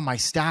say, "Oh, my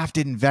staff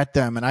didn't vet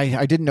them, and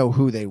I didn't know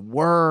who they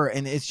were,"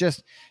 and it's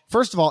just,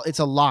 first of all, it's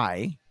a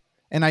lie,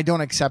 and I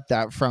don't accept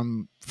that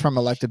from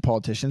elected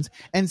politicians.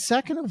 And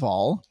second of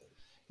all,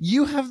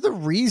 you have the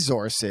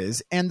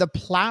resources and the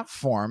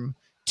platform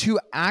to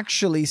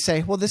actually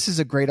say, "Well, this is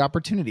a great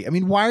opportunity." I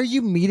mean, why are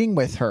you meeting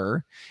with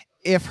her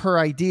if her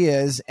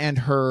ideas and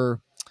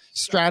her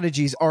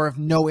strategies are of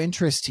no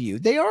interest to you?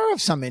 They are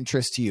of some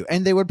interest to you,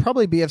 and they would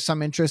probably be of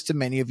some interest to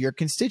many of your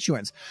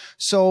constituents.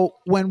 So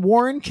when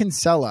Warren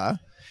Kinsella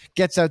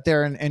gets out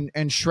there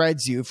and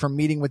shreds you for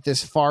meeting with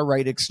this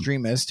far-right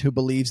extremist who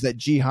believes that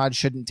jihad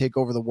shouldn't take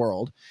over the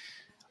world,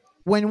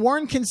 when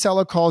Warren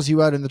Kinsella calls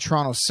you out in the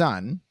Toronto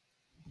Sun,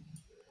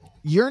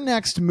 your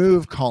next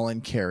move,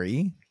 Colin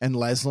Carey and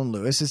Leslyn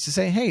Lewis, is to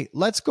say, hey,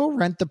 let's go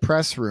rent the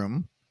press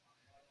room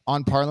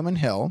on Parliament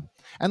Hill,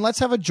 and let's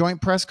have a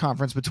joint press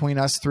conference between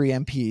us three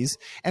MPs,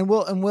 and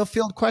we'll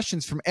field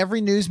questions from every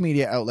news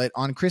media outlet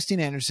on Christine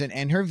Anderson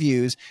and her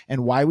views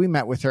and why we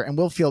met with her, and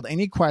we'll field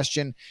any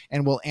question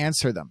and we'll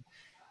answer them.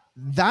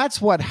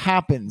 That's what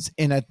happens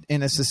in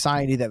a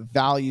society that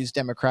values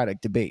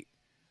democratic debate.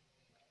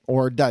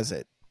 Or does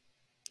it?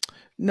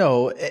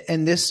 No,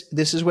 and this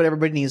is what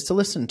everybody needs to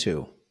listen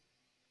to.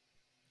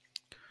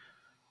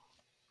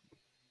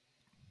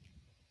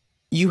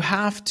 You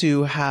have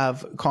to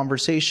have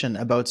conversation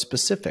about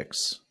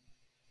specifics.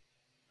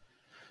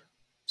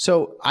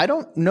 So I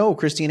don't know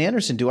Christine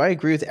Anderson. Do I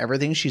agree with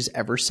everything she's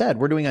ever said?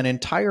 We're doing an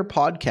entire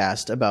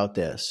podcast about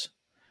this.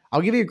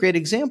 I'll give you a great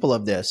example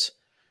of this.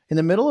 In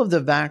the middle of the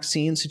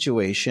vaccine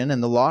situation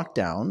and the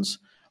lockdowns,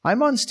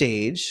 I'm on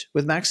stage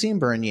with Maxime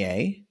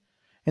Bernier,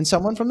 and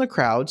someone from the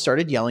crowd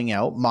started yelling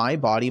out, "My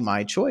body,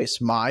 my choice,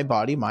 my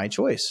body, my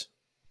choice."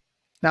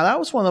 Now, that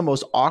was one of the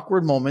most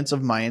awkward moments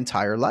of my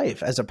entire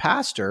life. As a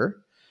pastor,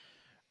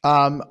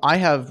 I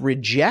have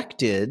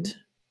rejected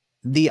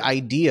the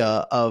idea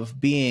of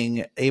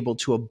being able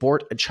to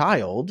abort a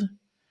child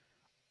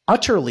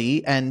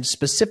utterly and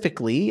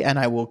specifically, and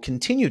I will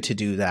continue to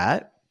do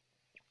that,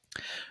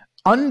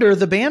 under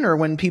the banner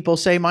when people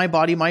say "my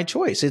body, my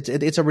choice."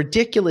 It's a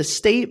ridiculous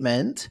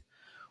statement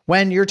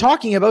when you're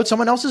talking about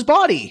someone else's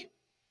body,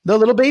 the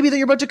little baby that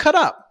you're about to cut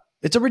up.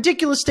 It's a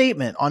ridiculous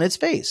statement on its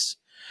face.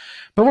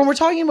 But when we're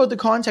talking about the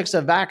context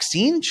of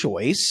vaccine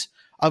choice,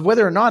 of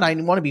whether or not I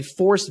want to be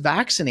forced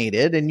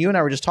vaccinated, and you and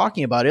I were just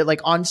talking about it, like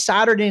on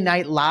Saturday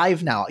Night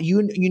Live now,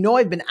 you know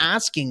I've been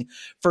asking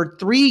for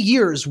 3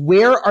 years,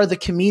 where are the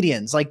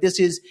comedians? Like, this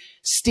is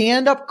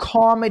stand-up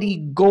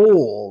comedy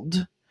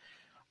gold.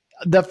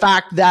 The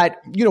fact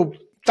that,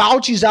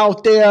 Fauci's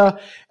out there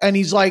and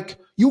he's like,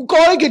 you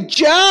gotta get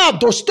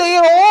jabbed or stay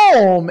at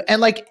home.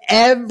 And like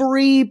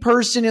every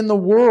person in the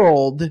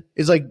world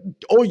is like,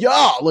 oh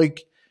yeah,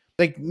 like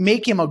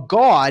make him a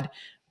god.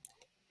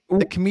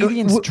 The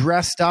comedians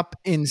dressed up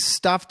in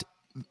stuffed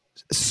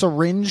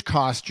syringe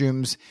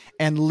costumes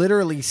and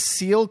literally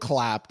seal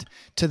clapped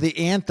to the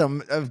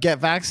anthem of "Get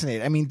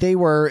Vaccinated." I mean, they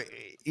were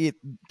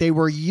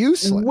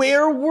useless.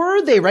 Where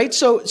were they? Right.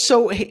 So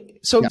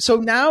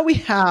now we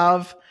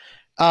have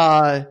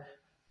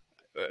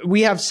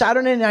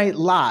Saturday Night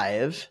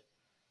Live.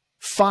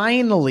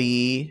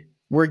 Finally,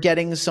 we're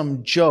getting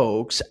some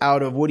jokes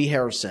out of Woody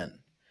Harrelson,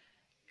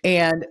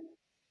 and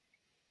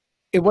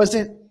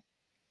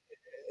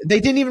they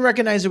didn't even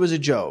recognize it was a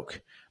joke.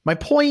 My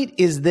point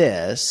is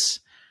this: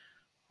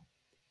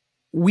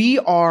 we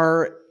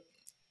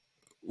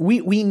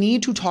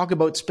need to talk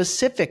about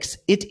specifics.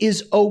 It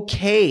is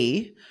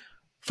okay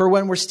for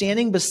when we're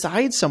standing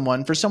beside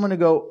someone, for someone to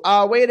go,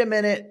 wait a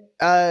minute,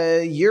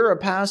 you're a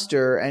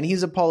pastor and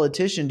he's a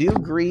politician. Do you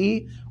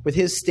agree with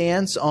his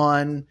stance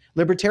on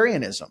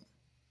libertarianism?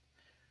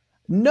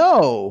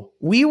 No,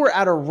 we were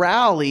at a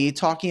rally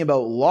talking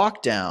about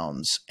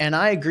lockdowns, and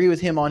I agree with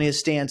him on his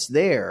stance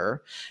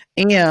there.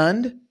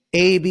 And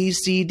A, B,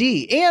 C,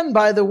 D. And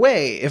by the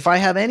way, if I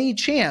have any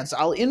chance,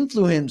 I'll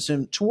influence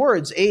him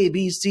towards A,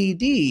 B, C,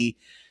 D.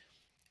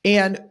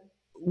 And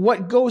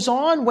what goes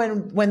on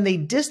when they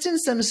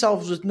distance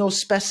themselves with no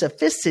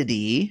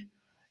specificity,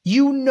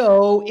 you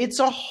know it's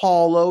a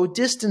hollow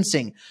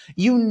distancing.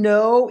 You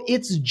know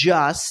it's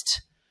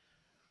just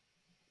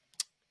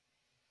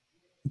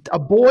a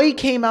boy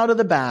came out of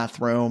the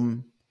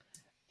bathroom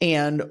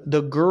and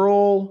the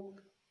girl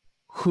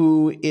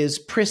who is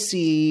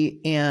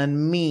prissy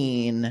and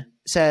mean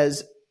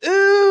says,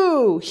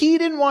 "Ooh, he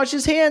didn't wash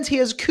his hands. He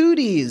has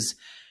cooties."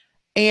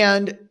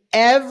 And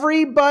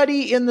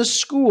everybody in the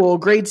school,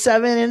 grade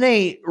 7 and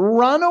 8,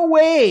 run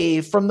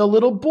away from the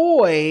little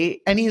boy.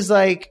 And he's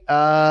like,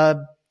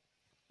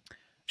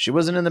 she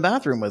wasn't in the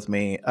bathroom with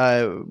me.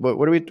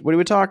 What are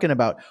we talking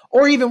about?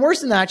 Or even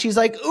worse than that, she's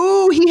like,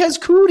 "Ooh, he has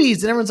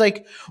cooties." And everyone's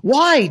like,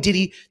 "Why? Did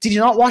he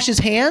not wash his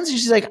hands?" And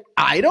she's like,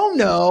 "I don't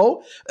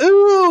know."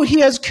 "Ooh, he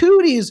has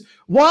cooties.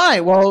 Why?"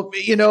 "Well,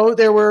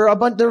 there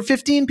were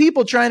 15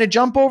 people trying to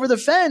jump over the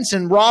fence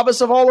and rob us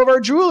of all of our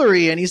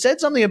jewelry. And he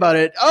said something about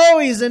it. Oh,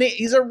 he's a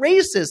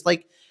racist."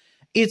 Like,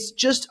 it's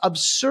just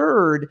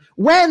absurd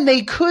when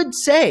they could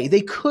say,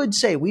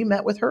 we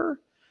met with her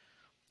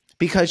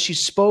because she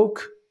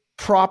spoke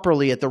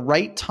properly at the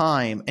right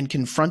time and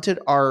confronted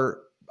our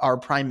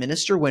prime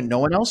minister when no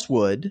one else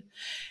would.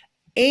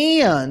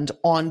 And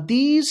on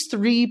these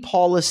 3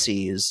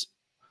 policies,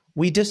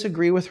 we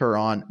disagree with her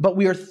on, but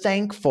we are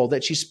thankful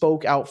that she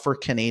spoke out for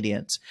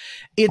Canadians.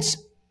 It's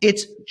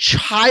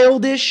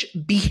childish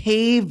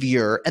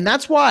behavior. And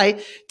that's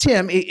why,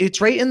 Tim,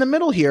 it's right in the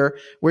middle here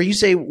where you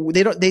say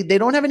they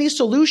don't have any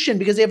solution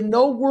because they have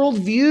no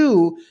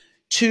worldview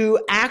to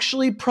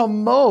actually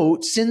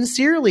promote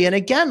sincerely. And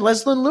again,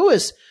 Leslyn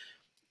Lewis,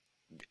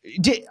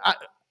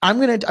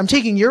 I'm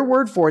taking your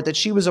word for it that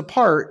she was a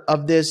part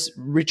of this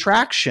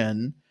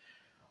retraction.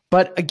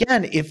 But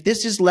again, if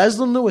this is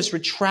Leslyn Lewis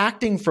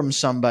retracting from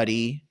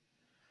somebody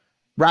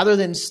rather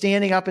than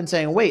standing up and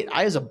saying, "Wait,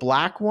 I as a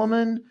black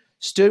woman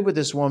stood with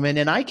this woman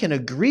and I can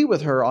agree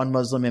with her on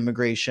Muslim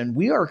immigration.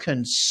 We are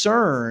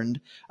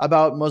concerned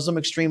about Muslim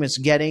extremists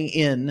getting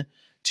in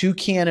to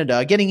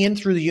Canada, getting in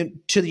to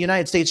the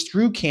United States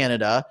through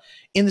Canada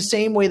in the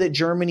same way that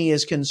Germany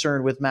is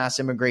concerned with mass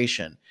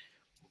immigration."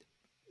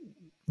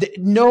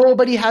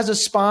 Nobody has a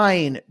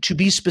spine to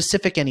be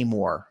specific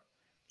anymore.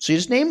 So you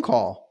just name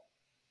call.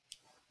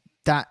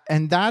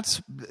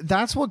 That's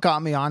what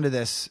got me onto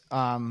this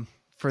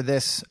for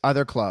this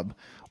other club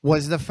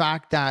was the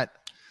fact that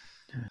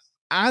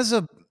as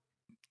an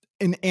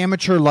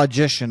amateur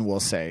logician,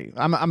 we'll say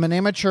I'm an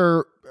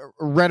amateur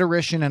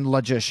rhetorician and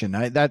logician.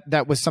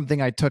 That was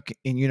something I took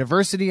in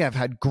university. I've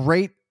had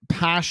great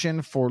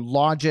passion for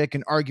logic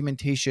and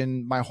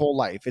argumentation my whole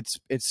life. It's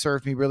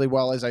served me really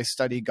well as I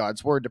study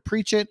God's word to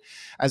preach it,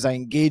 as I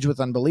engage with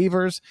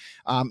unbelievers,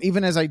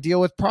 even as I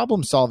deal with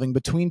problem solving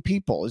between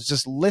people. It's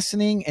just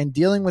listening and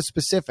dealing with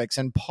specifics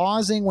and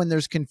pausing when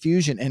there's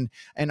confusion and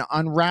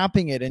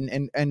unwrapping it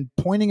and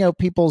pointing out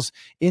people's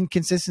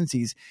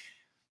inconsistencies.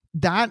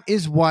 That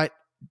is what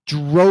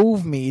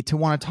drove me to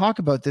want to talk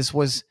about this,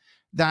 was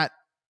that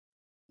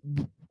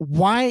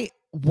why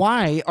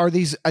are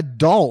these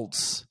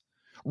adults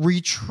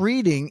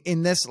retreating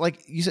in this, like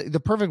you said, the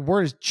perfect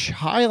word is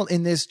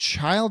in this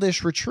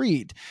childish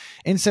retreat,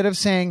 instead of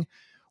saying,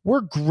 "We're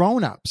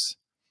grown-ups.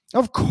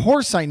 Of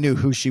course I knew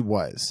who she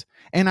was.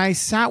 And I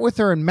sat with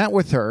her and met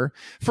with her."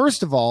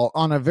 First of all,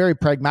 on a very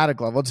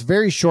pragmatic level, it's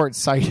very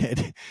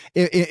short-sighted.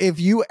 If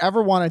you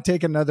ever want her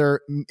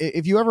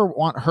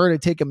to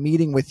take a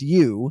meeting with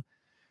you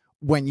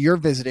when you're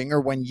visiting or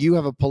when you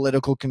have a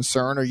political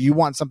concern or you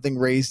want something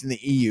raised in the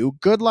EU,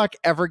 good luck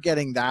ever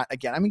getting that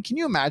again. I mean, can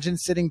you imagine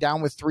sitting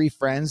down with 3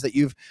 friends that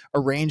you've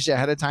arranged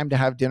ahead of time to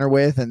have dinner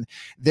with, and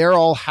they're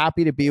all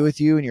happy to be with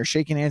you and you're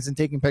shaking hands and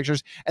taking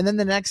pictures, and then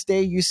the next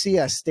day you see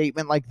a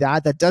statement like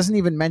that doesn't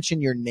even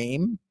mention your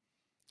name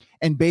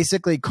and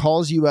basically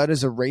calls you out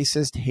as a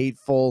racist,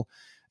 hateful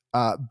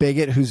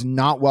bigot who's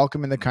not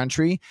welcome in the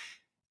country,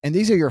 and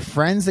these are your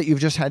friends that you've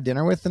just had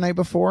dinner with the night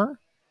before?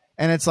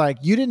 And it's like,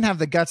 you didn't have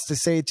the guts to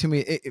say it to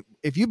me.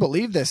 If you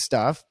believe this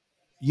stuff,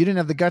 you didn't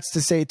have the guts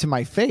to say it to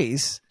my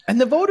face. And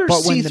the voters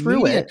see through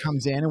it. When the media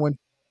comes in and when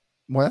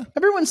what?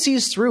 Everyone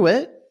sees through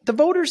it. The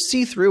voters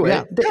see through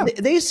it. Yeah.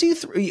 They see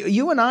through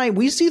you and I.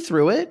 We see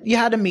through it. You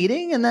had a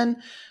meeting, and then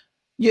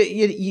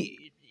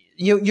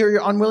you're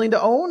unwilling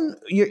to own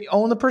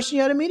the person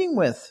you had a meeting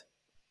with.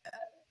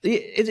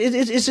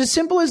 It's as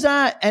simple as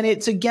that. And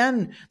it's,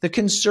 again, the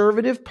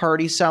Conservative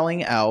Party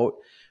selling out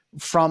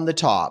from the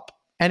top.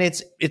 And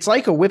it's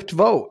like a whipped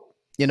vote,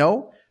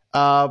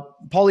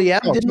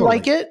 Poilievre didn't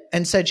like it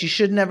and said she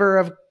should never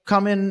have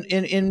come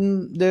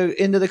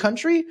into the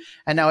country.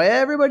 And now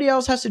everybody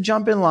else has to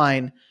jump in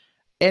line.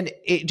 And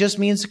it just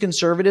means the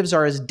Conservatives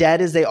are as dead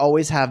as they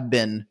always have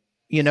been.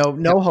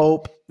 No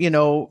hope.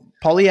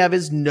 Poilievre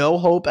is no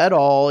hope at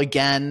all.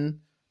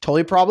 Again,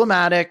 totally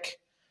problematic.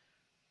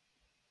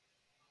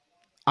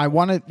 So I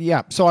want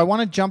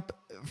to jump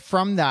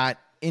from that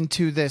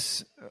into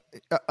this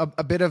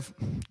a bit of,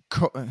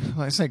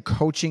 let's say,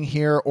 coaching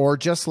here, or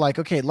just like,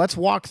 okay, let's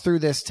walk through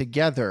this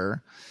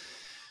together.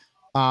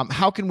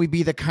 How can we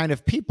be the kind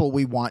of people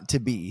we want to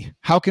be?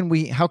 How can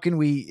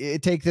we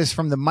take this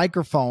from the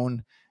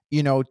microphone,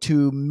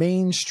 to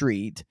Main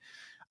Street?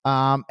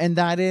 And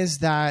that is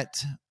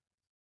that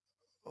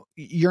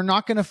you're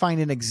not going to find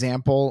an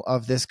example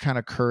of this kind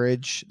of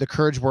courage, the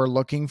courage we're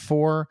looking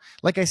for.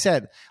 Like I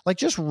said, like,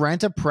 just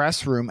rent a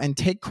press room and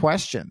take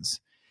questions.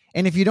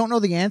 And if you don't know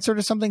the answer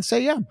to something,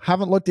 say, yeah,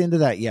 haven't looked into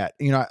that yet.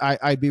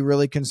 I'd be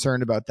really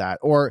concerned about that.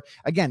 Or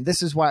again,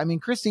 this is why,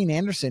 Christine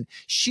Anderson,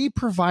 she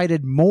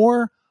provided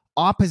more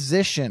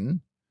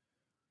opposition,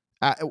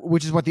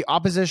 which is what the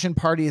opposition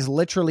party is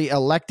literally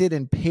elected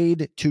and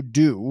paid to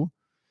do,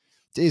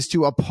 is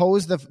to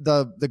oppose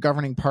the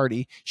governing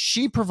party.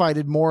 She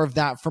provided more of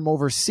that from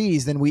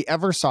overseas than we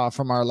ever saw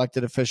from our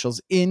elected officials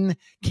in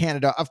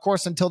Canada, of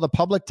course, until the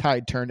public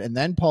tide turned, and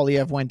then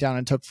Poilievre went down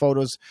and took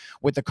photos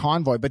with the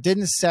convoy, but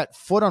didn't set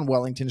foot on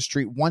Wellington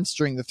Street once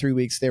during the 3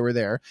 weeks they were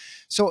there.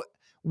 So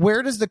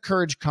where does the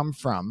courage come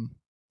from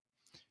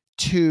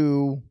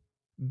to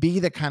be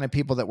the kind of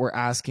people that we're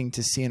asking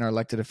to see in our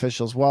elected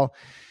officials? Well,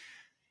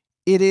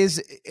 it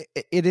is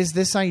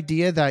this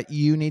idea that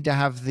you need to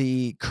have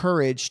the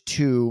courage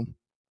to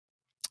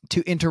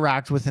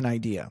interact with an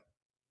idea.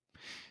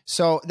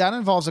 So that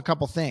involves a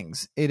couple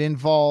things. It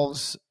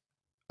involves,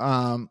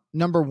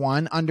 number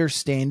one,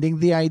 understanding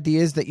the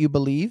ideas that you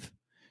believe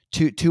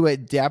to a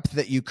depth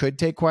that you could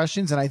take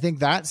questions. And I think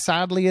that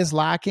sadly is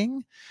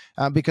lacking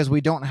because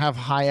we don't have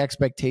high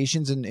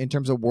expectations in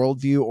terms of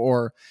worldview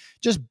or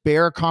just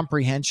bare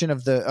comprehension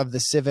of the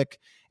civic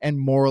and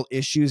moral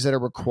issues that are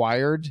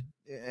required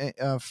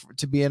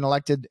to be an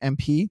elected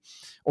MP,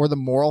 or the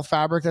moral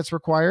fabric that's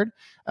required.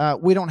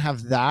 We don't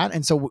have that.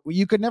 And so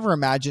you could never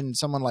imagine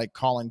someone like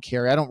Colin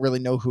Carey. I don't really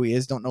know who he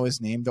is, don't know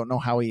his name, don't know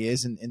how he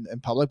is in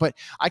public, but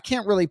I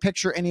can't really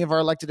picture any of our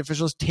elected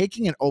officials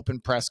taking an open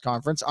press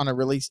conference on a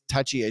really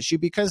touchy issue,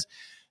 because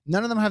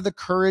none of them have the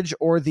courage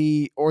or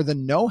the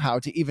know-how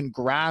to even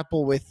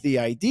grapple with the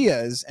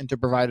ideas and to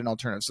provide an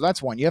alternative. So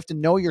that's one. You have to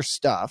know your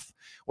stuff,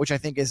 which I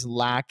think is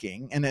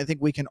lacking. And I think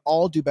we can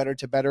all do better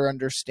to better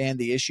understand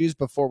the issues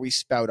before we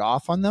spout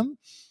off on them.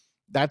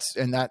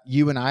 That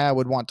you and I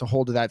would want to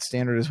hold to that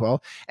standard as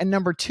well. And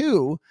number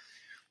two,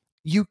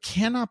 you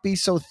cannot be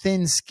so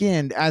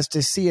thin-skinned as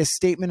to see a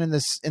statement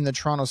in the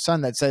Toronto Sun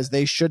that says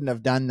they shouldn't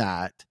have done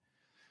that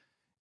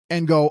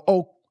and go,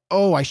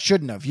 oh, I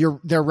shouldn't have.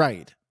 They're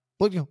right.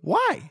 But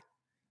why?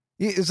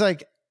 It's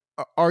like,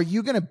 are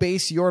you going to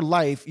base your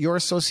life, your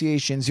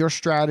associations, your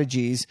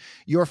strategies,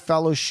 your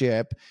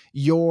fellowship,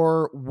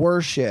 your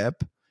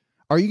worship,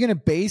 are you going to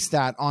base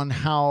that on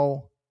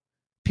how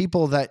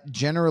people that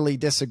generally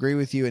disagree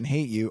with you and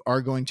hate you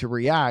are going to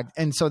react?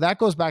 And so that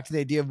goes back to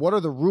the idea of what are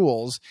the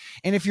rules?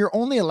 And if you're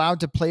only allowed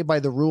to play by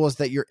the rules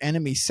that your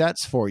enemy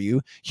sets for you,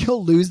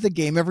 you'll lose the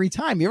game every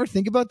time. You ever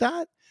think about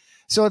that?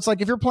 So it's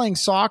like if you're playing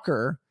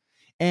soccer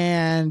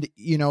and,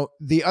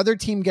 the other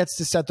team gets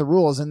to set the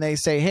rules and they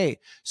say, hey,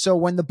 so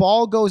when the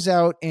ball goes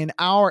out in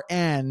our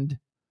end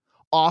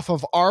off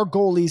of our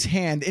goalie's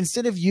hand,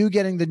 instead of you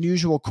getting the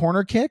usual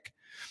corner kick,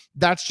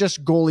 that's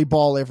just goalie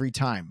ball every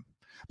time.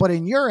 But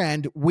in your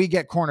end, we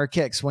get corner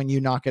kicks when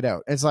you knock it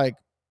out. It's like,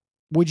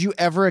 would you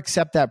ever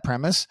accept that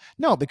premise?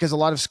 No, because a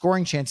lot of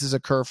scoring chances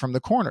occur from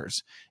the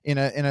corners in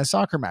a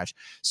soccer match.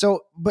 So,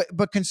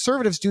 but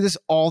conservatives do this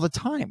all the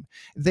time.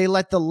 They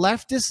let the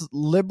leftist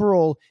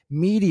liberal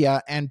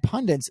media and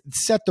pundits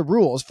set the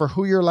rules for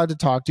who you're allowed to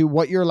talk to,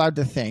 what you're allowed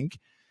to think.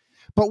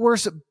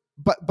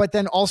 But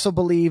then also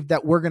believe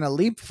that we're going to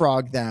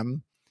leapfrog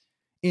them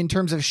in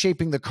terms of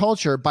shaping the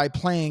culture by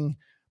playing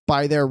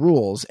by their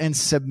rules and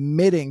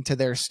submitting to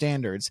their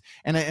standards.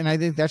 And I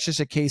think that's just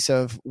a case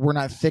of we're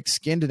not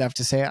thick-skinned enough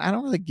to say, I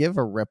don't really give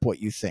a rip what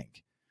you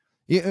think.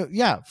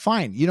 Yeah,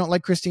 fine. You don't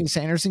like Christine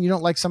Sanderson. You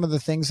don't like some of the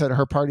things that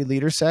her party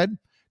leader said.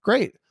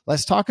 Great.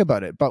 Let's talk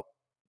about it. But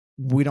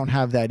we don't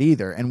have that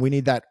either. And we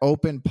need that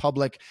open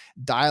public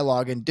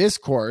dialogue and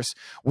discourse.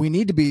 We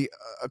need to be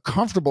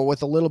comfortable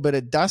with a little bit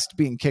of dust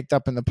being kicked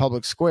up in the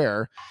public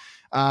square.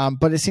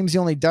 But it seems the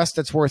only dust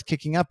that's worth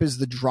kicking up is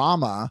the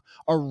drama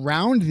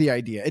around the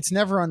idea. It's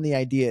never on the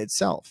idea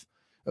itself.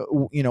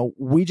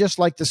 We just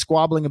like the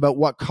squabbling about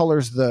what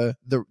colors the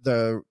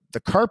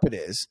carpet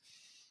is,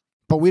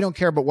 but we don't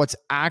care about what's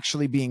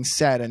actually being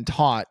said and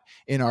taught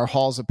in our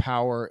halls of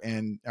power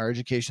and our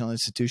educational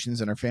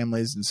institutions and our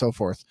families and so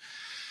forth.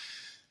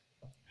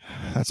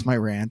 That's my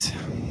rant.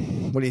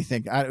 What do you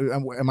think?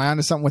 Am I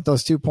onto something with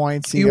those 2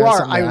 points? You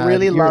are. I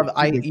really love.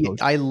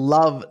 I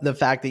love the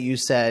fact that you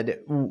said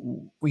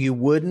you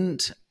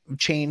wouldn't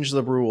change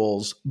the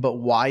rules, but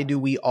why do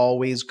we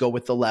always go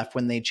with the left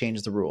when they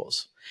change the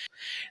rules?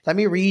 Let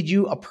me read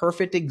you a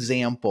perfect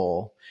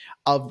example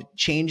of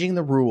changing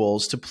the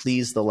rules to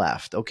please the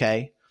left.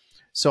 Okay,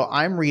 so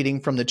I'm reading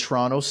from the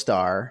Toronto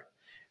Star.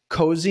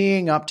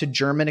 Cozying up to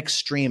German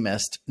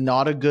extremist,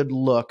 not a good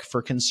look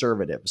for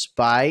conservatives,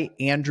 by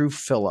Andrew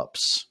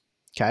Phillips.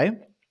 Okay.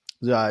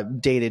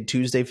 Dated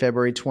Tuesday,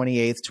 February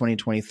 28th,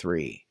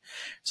 2023.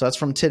 So that's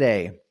from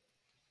today.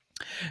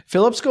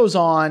 Phillips goes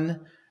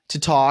on to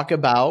talk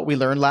about, we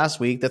learned last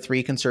week that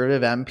 3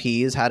 conservative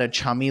MPs had a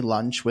chummy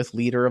lunch with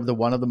leader of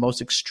one of the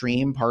most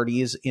extreme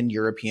parties in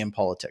European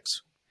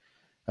politics.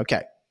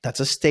 Okay,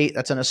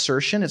 that's an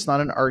assertion. It's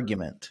not an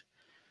argument.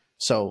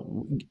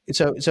 So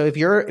if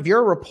you're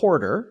a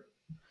reporter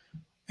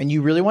and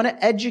you really want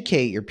to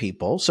educate your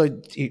people, so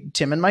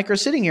Tim and Mike are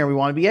sitting here, we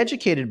want to be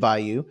educated by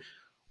you.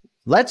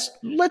 Let's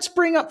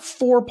bring up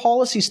 4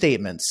 policy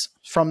statements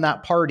from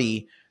that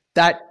party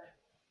that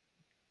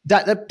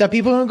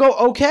people are going to go,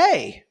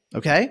 okay.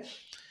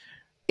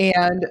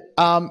 And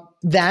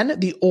then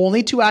the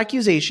only 2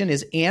 accusation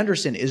is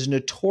Anderson is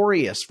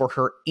notorious for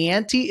her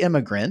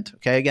anti-immigrant.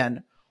 Okay,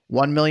 again,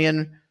 1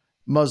 million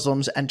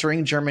Muslims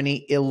entering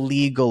Germany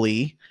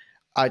illegally,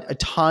 a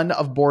ton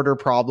of border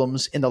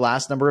problems in the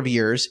last number of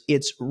years.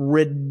 It's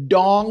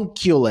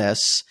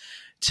redonkulous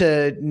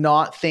to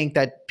not think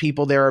that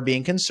people there are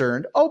being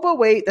concerned. Oh, but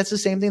wait, that's the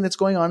same thing that's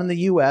going on in the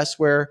US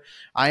where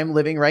I am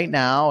living right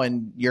now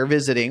and you're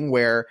visiting,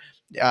 where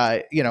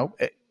the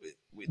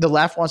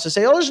left wants to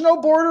say, oh, there's no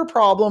border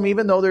problem,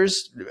 even though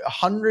there's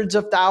hundreds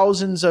of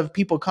thousands of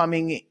people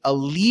coming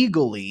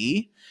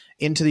illegally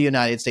into the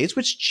United States,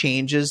 which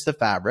changes the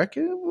fabric.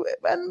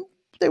 And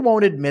they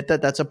won't admit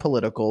that that's a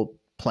political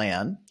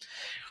plan.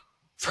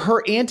 For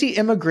her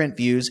anti-immigrant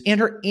views and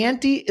her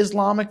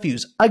anti-Islamic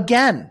views.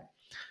 Again,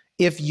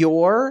 if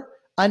you're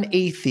an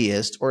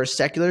atheist or a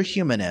secular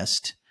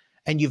humanist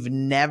and you've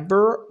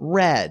never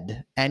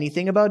read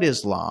anything about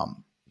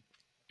Islam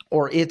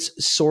or its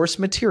source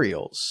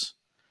materials,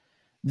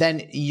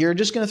 then you're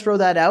just going to throw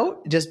that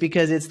out just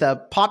because it's the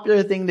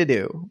popular thing to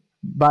do.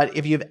 But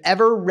if you've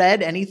ever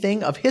read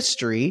anything of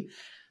history,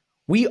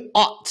 we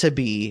ought to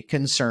be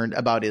concerned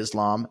about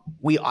Islam.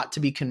 We ought to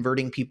be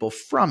converting people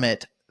from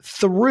it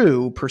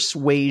through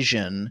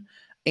persuasion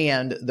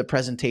and the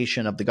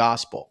presentation of the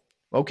gospel.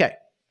 Okay,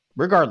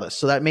 regardless.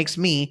 So that makes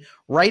me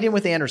right in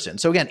with Anderson.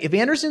 So again, if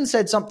Anderson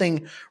said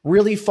something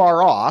really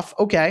far off,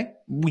 okay,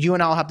 you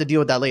and I'll have to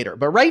deal with that later.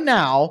 But right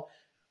now,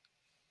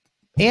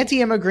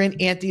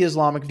 anti-immigrant,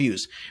 anti-Islamic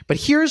views. But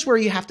here's where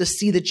you have to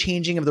see the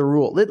changing of the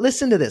rule.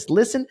 Listen to this.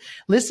 Listen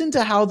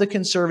to how the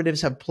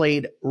conservatives have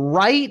played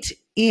right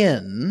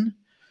in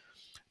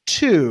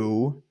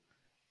to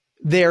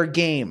their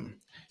game.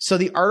 So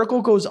the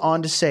article goes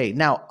on to say,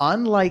 now,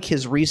 unlike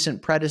his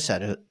recent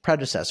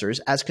predecessors,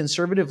 as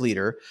conservative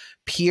leader,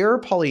 Pierre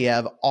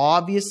Poilievre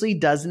obviously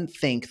doesn't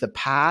think the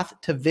path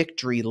to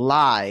victory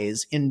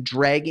lies in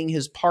dragging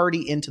his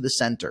party into the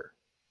center.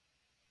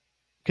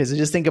 Because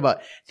just think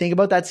about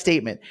that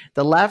statement.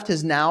 The left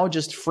has now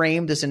just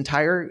framed this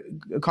entire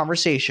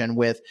conversation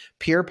with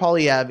Pierre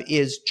Poilievre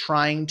is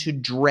trying to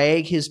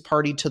drag his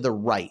party to the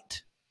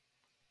right,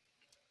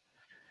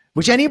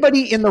 which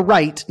anybody in the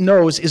right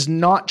knows is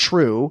not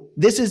true.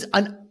 This is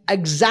an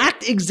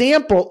exact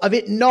example of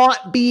it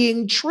not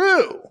being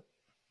true.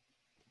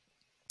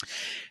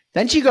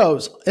 Then he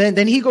goes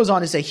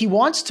on to say he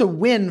wants to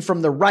win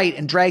from the right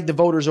and drag the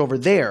voters over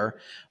there,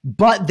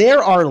 but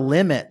there are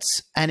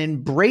limits, and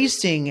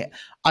embracing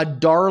a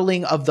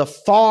darling of the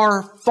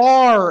far,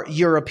 far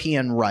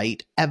European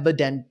right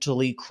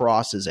evidently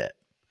crosses it.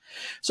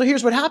 So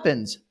here's what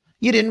happens.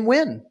 You didn't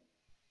win.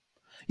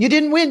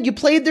 You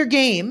played their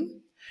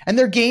game, and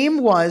their game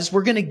was,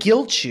 we're going to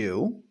guilt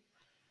you.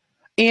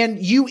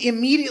 And you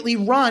immediately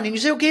run and you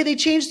say, okay, they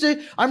changed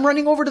it. I'm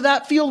running over to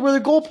that field where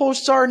the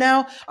goalposts are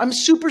now. I'm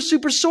super,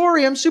 super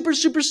sorry. I'm super,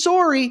 super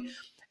sorry.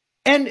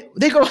 And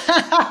they go,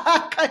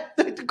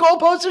 the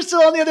goalposts are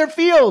still on the other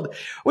field.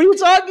 What are you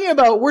talking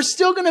about? We're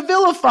still going to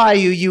vilify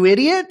you, you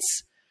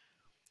idiots.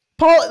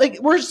 Paul,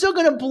 we're still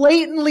going to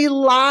blatantly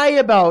lie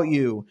about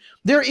you.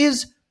 There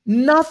is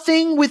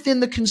nothing within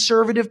the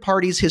Conservative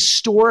Party's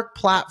historic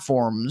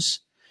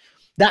platforms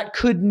that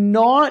could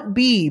not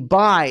be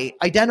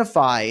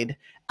identified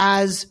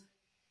as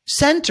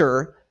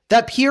center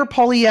that Pierre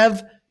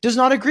Poilievre does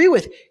not agree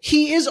with.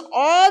 He is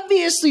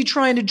obviously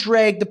trying to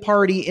drag the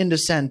party into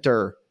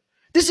center.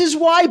 This is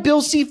why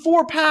Bill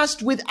C-4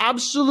 passed with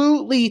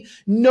absolutely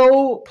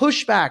no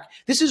pushback.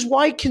 This is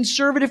why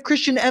conservative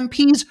Christian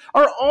MPs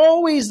are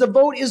always, the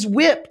vote is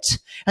whipped.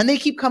 And they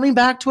keep coming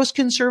back to us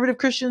conservative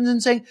Christians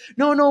and saying,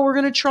 no, we're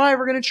going to try,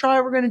 we're going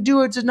to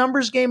do it. It's a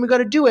numbers game, we got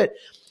to do it.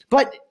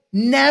 But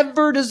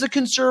never does the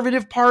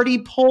Conservative Party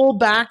pull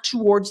back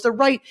towards the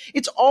right.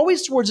 It's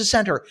always towards the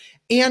center.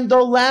 And the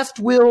left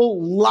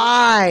will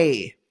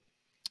lie.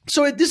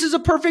 So this is a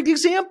perfect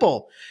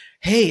example.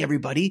 Hey,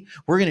 everybody,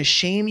 we're going to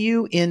shame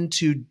you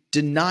into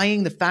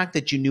denying the fact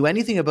that you knew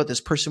anything about this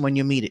person when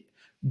you meet it.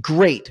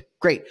 Great.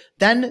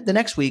 Then the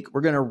next week,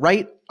 we're going to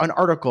write an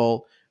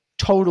article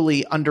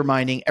totally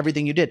undermining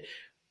everything you did.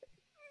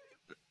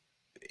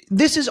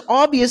 This is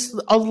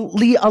obviously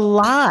a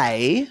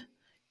lie.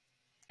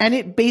 And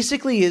it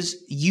basically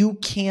is, you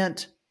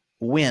can't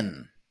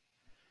win.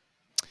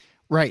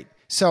 Right.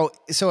 So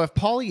if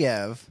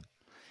Poilievre,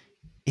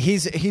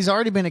 he's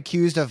already been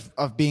accused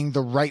of being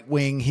the right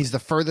wing. He's the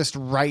furthest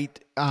right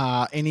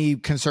any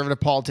conservative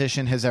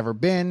politician has ever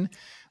been.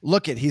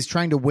 He's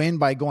trying to win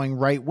by going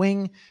right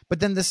wing. But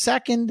then the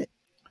second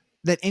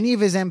that any of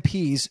his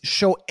MPs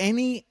show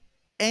any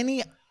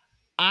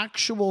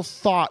actual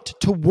thought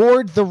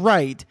toward the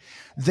right,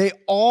 they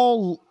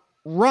all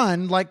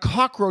run like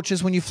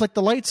cockroaches when you flick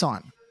the lights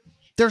on.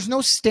 There's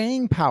no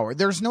staying power.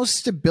 There's no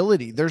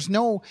stability. There's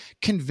no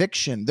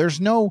conviction.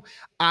 There's no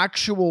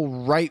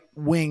actual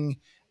right-wing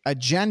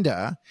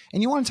agenda.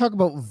 And you want to talk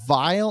about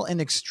vile and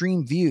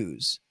extreme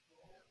views?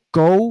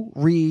 Go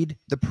read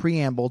the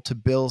preamble to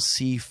Bill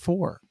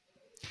C-4.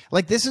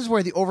 Like, this is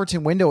where the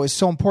Overton window is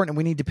so important, and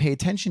we need to pay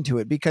attention to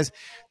it, because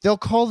they'll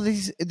call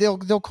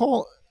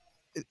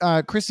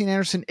Christine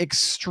Anderson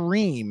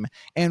extreme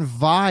and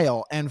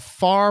vile and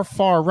far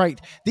right.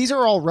 These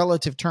are all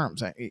relative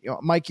terms.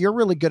 Mike, you're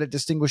really good at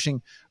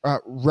distinguishing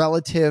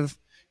relative,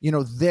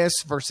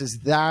 this versus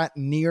that,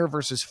 near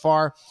versus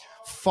far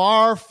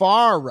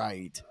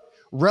right.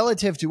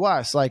 Relative to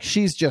us, like,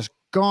 she's just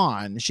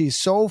gone.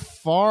 She's so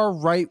far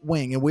right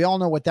wing, and we all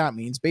know what that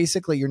means.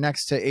 Basically, you're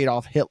next to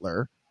Adolf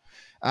Hitler.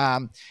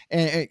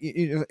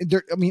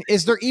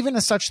 Is there even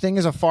a such thing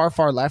as a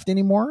far left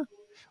anymore?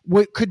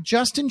 Could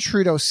Justin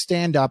Trudeau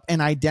stand up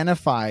and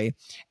identify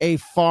a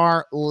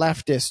far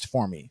leftist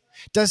for me?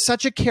 Does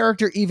such a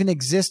character even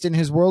exist in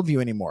his worldview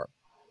anymore?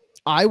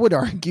 I would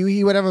argue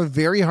he would have a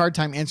very hard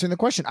time answering the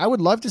question. I would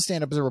love to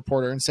stand up as a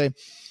reporter and say,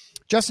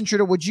 Justin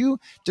Trudeau, would you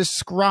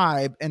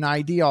describe an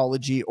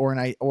ideology or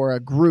a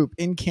group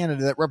in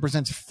Canada that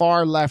represents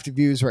far left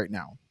views right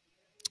now?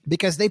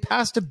 Because they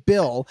passed a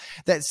bill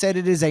that said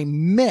it is a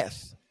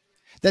myth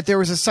that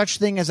there is a such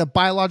thing as a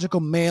biological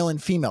male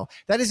and female.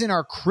 That is in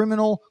our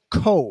criminal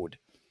code.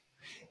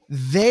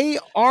 They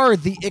are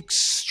the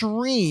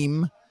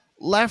extreme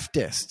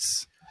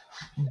leftists.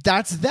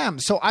 That's them.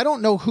 So I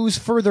don't know who's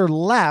further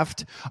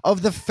left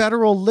of the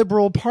federal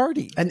Liberal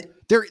Party. And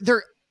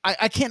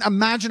I can't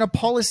imagine a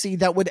policy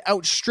that would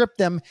outstrip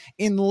them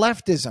in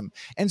leftism.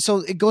 And so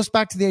it goes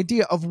back to the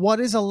idea of what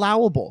is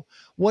allowable.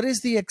 What is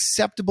the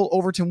acceptable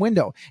Overton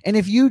window? And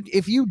if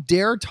you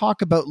dare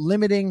talk about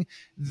limiting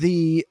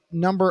the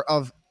number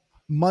of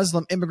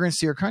Muslim immigrants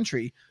to your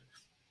country,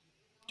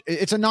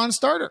 it's a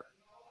non-starter.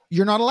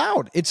 You're not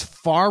allowed. It's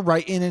far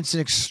right and it's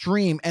an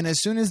extreme. And as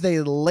soon as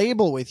they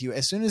label with you,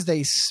 as soon as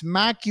they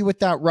smack you with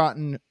that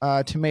rotten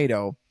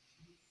tomato,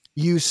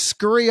 you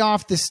scurry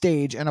off the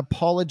stage and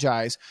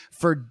apologize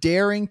for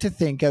daring to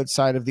think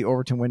outside of the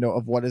Overton window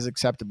of what is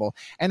acceptable.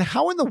 And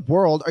how in the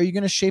world are you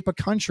going to shape a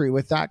country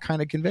with that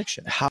kind of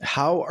conviction?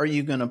 How are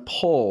you going to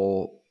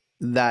pull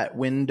that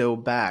window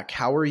back?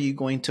 How are you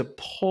going to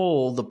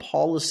pull the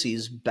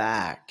policies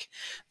back?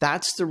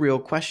 That's the real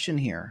question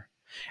here.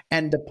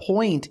 And the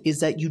point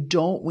is that you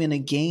don't win a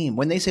game.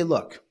 When they say,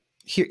 look,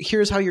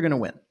 here's how you're going to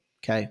win.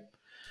 Okay.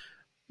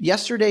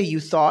 Yesterday,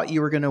 you thought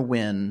you were going to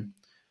win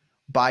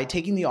by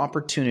taking the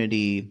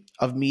opportunity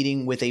of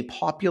meeting with a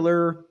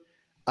popular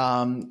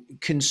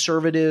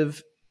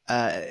conservative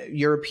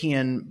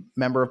European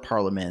member of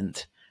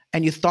parliament,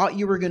 and you thought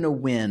you were going to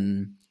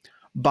win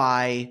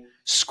by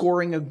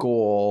scoring a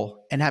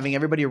goal and having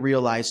everybody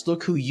realize,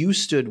 look who you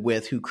stood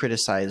with who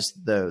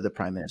criticized the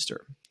prime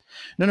minister.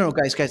 No,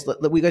 guys,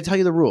 we got to tell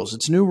you the rules.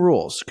 It's new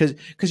rules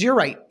because you're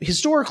right.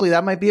 Historically,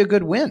 that might be a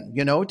good win,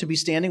 to be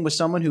standing with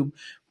someone who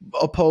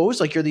opposed,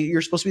 like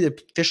you're supposed to be the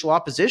official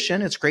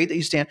opposition. It's great that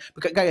you stand,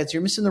 but guys,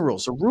 you're missing the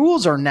rules. The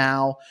rules are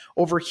now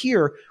over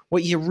here.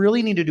 What you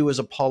really need to do is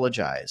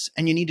apologize,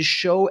 and you need to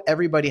show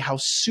everybody how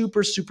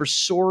super, super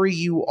sorry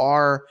you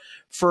are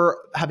for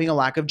having a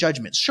lack of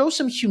judgment. Show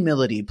some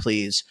humility,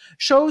 please.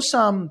 Show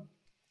some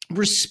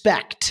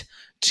respect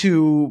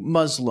to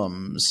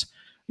Muslims.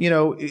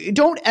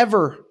 Don't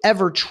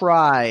ever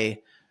try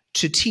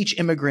to teach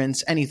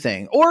immigrants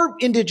anything or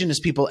indigenous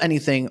people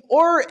anything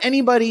or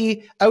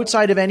anybody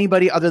outside of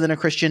anybody other than a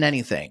Christian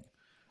anything.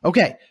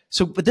 Okay.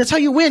 But that's how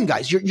you win,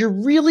 guys. You're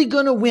really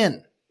going to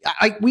win.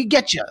 We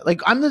get you.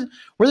 Like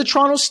we're the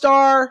Toronto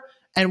Star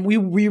and we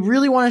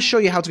really want to show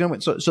you how it's going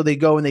to win. So they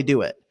go and they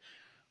do it.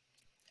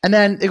 And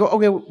then they go,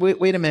 okay,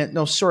 wait a minute.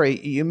 No, sorry.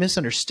 You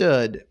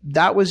misunderstood.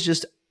 That was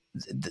just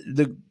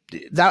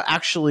that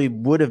actually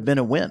would have been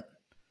a win.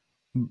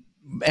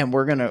 And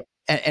we're going to,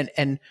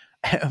 and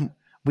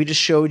we just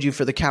showed you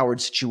for the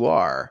cowards that you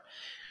are.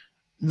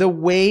 The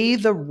way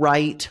the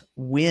right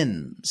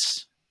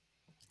wins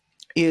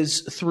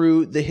is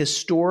through the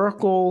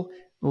historical,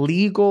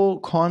 legal,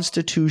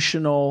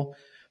 constitutional,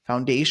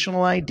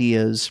 foundational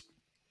ideas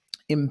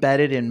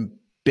embedded in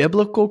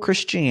biblical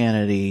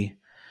Christianity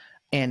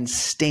and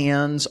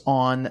stands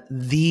on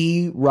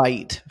the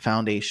right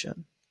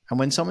foundation. And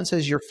when someone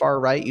says you're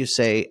far right, you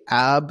say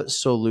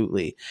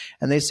absolutely.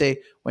 And they say,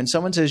 when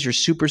someone says you're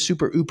super,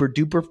 super, uber,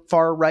 duper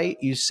far right,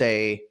 you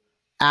say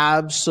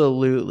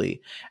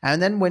absolutely.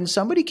 And then when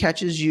somebody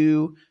catches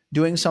you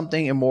doing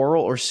something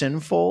immoral or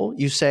sinful,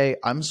 you say,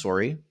 I'm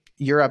sorry,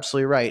 you're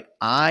absolutely right.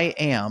 I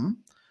am,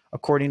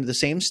 according to the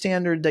same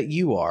standard that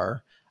you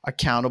are,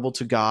 accountable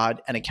to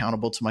God and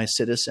accountable to my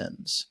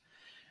citizens.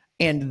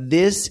 And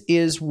this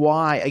is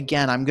why,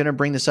 again, I'm going to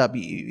bring this up,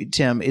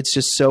 Tim, it's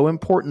just so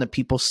important that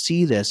people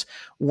see this.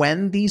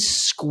 When these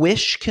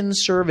squish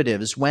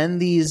conservatives, when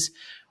these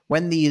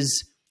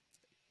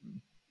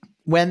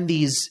when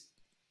these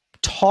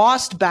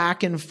tossed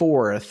back and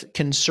forth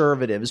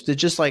conservatives, they're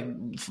just like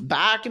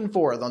back and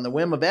forth on the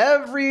whim of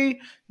everything,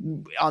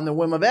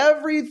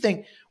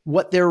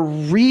 what they're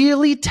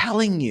really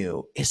telling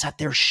you is that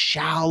they're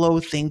shallow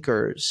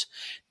thinkers.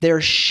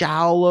 They're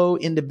shallow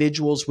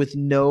individuals with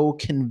no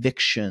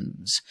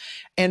convictions.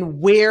 And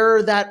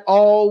where that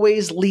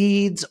always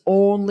leads,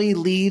 only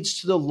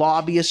leads to the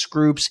lobbyist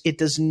groups. It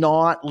does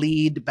not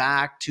lead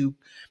back to,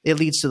 it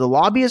leads to the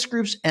lobbyist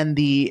groups and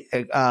the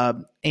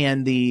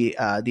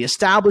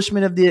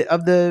establishment of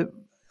the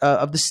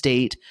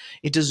state.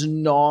 It does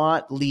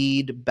not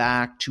lead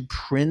back to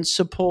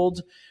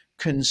principled,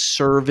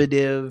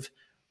 conservative,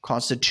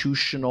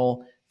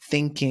 constitutional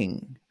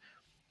thinking.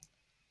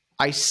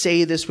 I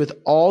say this with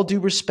all due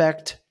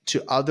respect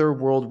to other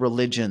world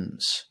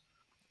religions.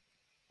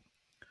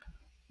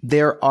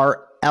 There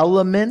are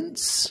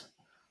elements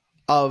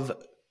of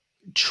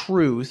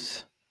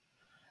truth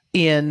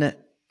in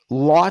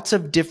lots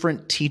of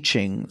different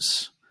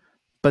teachings,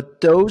 but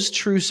those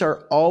truths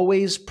are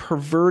always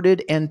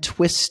perverted and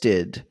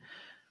twisted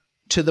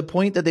to the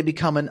point that they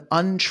become an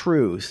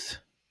untruth.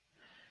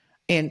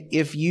 And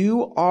if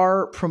you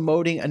are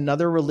promoting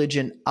another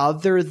religion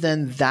other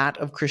than that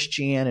of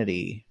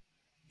Christianity,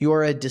 you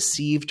are a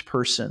deceived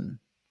person.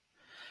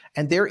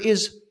 And there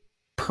is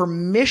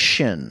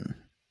permission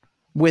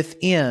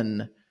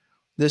within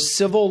the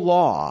civil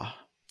law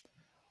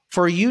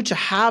for you to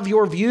have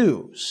your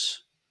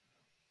views.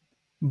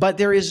 But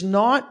there is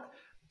not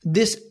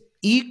this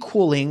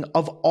equaling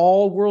of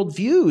all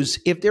worldviews.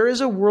 If there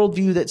is a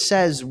worldview that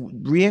says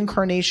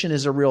reincarnation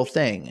is a real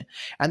thing,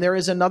 and there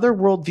is another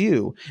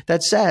worldview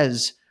that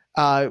says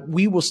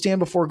we will stand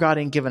before God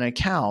and give an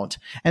account,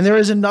 and there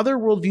is another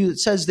worldview that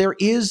says there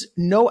is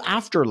no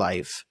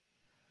afterlife,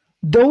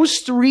 those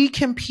three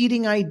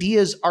competing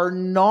ideas are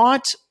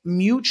not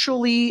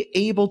mutually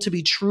able to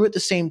be true at the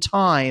same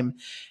time,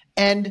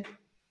 and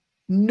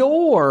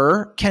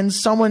nor can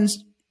someone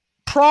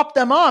prop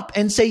them up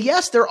and say,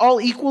 yes, they're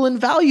all equal and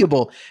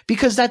valuable,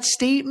 because that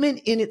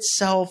statement in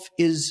itself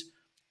is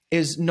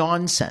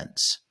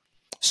nonsense.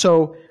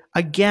 So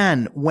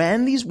again,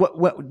 when these,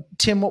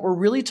 Tim, what we're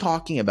really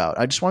talking about,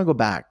 I just want to go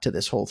back to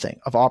this whole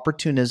thing of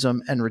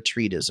opportunism and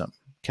retreatism.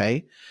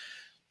 Okay.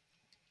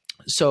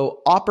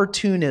 So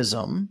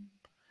opportunism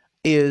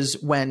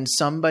is when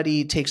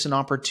somebody takes an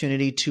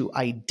opportunity to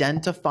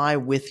identify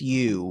with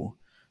you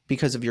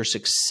because of your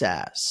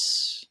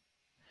success.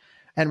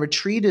 And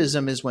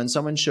retreatism is when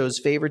someone shows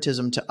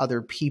favoritism to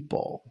other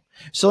people.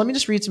 So let me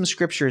just read some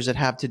scriptures that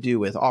have to do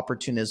with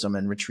opportunism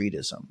and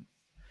retreatism.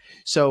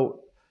 So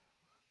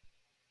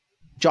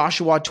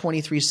Joshua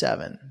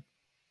 23:7.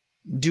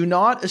 Do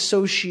not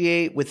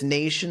associate with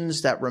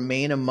nations that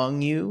remain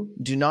among you.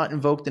 Do not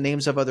invoke the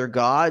names of other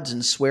gods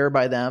and swear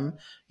by them.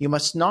 You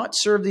must not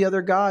serve the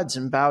other gods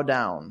and bow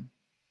down.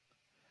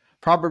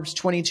 Proverbs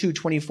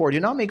 22:24. Do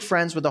not make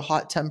friends with a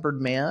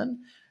hot-tempered man,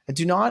 and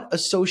do not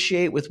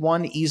associate with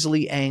one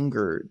easily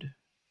angered.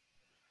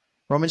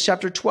 Romans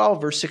chapter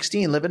 12, verse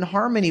 16. Live in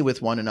harmony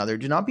with one another.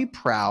 Do not be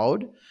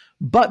proud,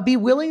 but be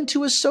willing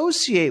to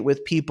associate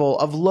with people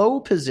of low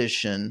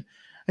position,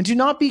 and do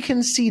not be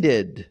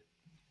conceited.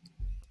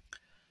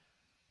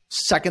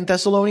 2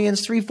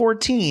 Thessalonians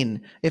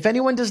 3:14. If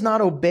anyone does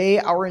not obey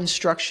our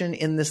instruction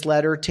in this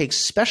letter, take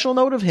special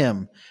note of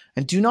him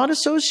and do not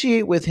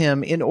associate with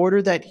him in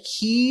order that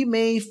he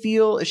may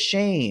feel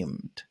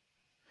ashamed.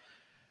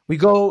 We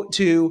go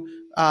to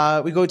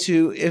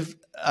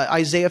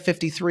Isaiah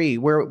 53,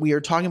 where we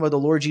are talking about the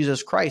Lord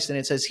Jesus Christ, and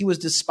it says, he was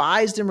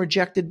despised and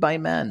rejected by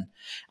men,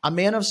 a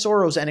man of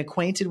sorrows and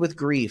acquainted with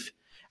grief,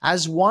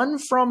 as one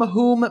from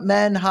whom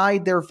men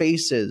hide their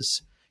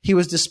faces. He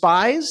was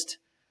despised,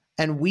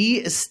 and we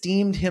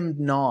esteemed him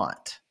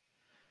not.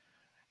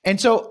 And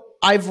so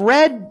I've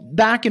read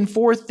back and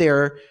forth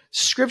there.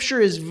 Scripture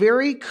is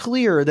very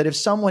clear that if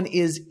someone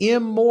is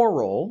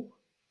immoral,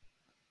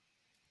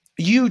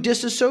 you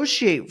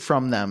disassociate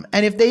from them.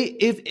 And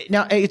if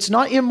now it's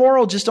not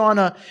immoral just on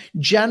a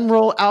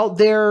general out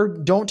there,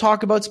 don't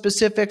talk about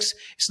specifics.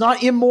 It's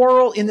not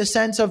immoral in the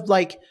sense of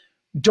like,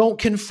 don't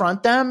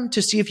confront them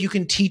to see if you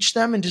can teach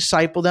them and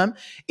disciple them.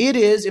 It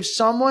is if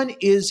someone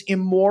is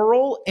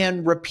immoral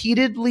and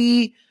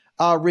repeatedly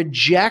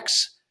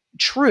rejects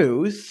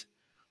truth,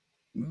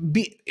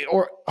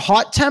 or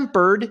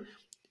hot-tempered,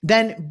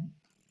 then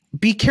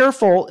be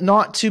careful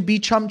not to be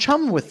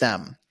chum-chum with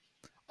them.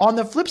 On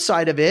the flip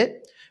side of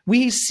it,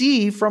 we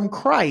see from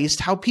Christ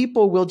how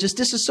people will just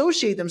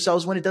disassociate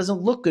themselves when it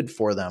doesn't look good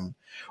for them.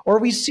 Or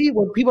we see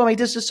where people might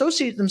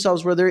disassociate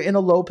themselves where they're in a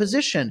low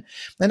position.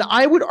 And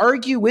I would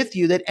argue with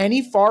you that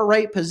any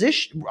far-right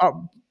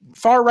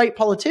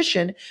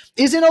politician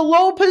is in a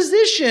low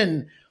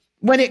position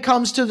when it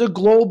comes to the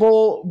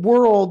global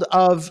world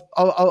of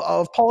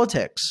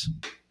politics.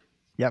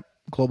 Yep.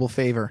 Global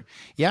favor.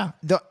 Yeah.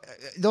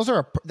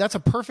 That's a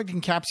perfect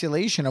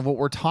encapsulation of what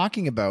we're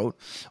talking about,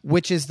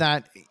 which is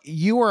that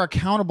you are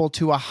accountable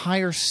to a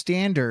higher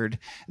standard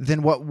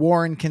than what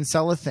Warren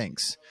Kinsella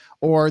thinks,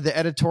 or the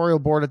editorial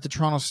board at the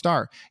Toronto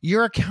Star.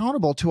 You're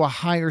accountable to a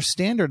higher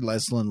standard,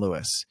 Leslyn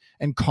Lewis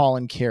and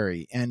Colin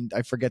Carey, and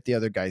I forget the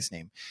other guy's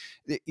name.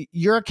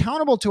 You're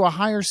accountable to a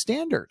higher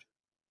standard.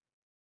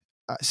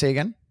 Say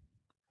again?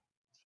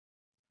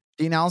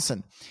 Dean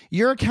Allison.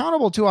 You're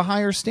accountable to a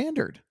higher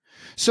standard.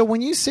 So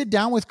when you sit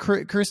down with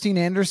Christine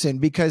Anderson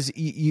because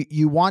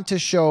you want to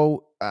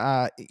show,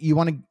 you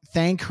want to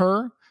thank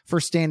her for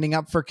standing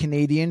up for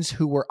Canadians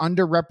who were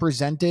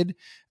underrepresented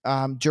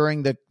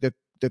during the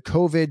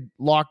COVID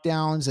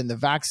lockdowns and the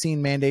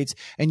vaccine mandates,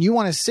 and you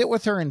want to sit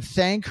with her and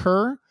thank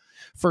her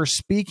for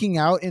speaking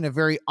out in a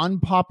very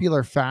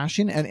unpopular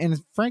fashion, and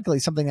frankly,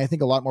 something I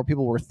think a lot more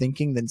people were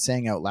thinking than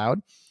saying out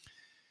loud.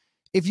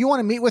 If you want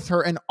to meet with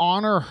her and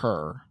honor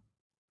her,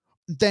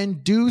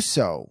 then do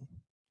so.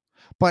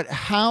 But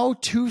how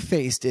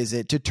two-faced is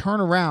it to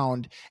turn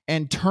around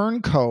and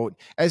turncoat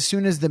as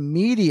soon as the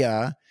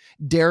media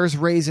dares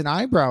raise an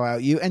eyebrow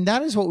at you? And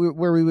that is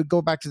where we would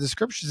go back to the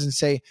scriptures and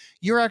say,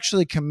 you're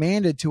actually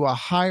commanded to a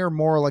higher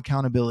moral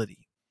accountability,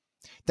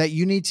 that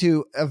you need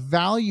to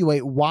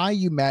evaluate why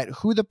you met,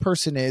 who the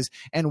person is,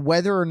 and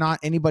whether or not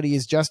anybody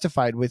is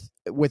justified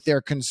with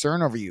their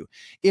concern over you.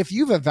 If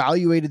you've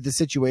evaluated the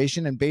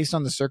situation and based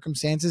on the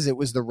circumstances, it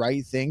was the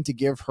right thing to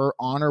give her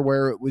honor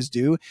where it was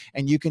due,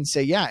 and you can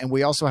say, yeah, and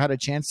we also had a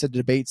chance to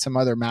debate some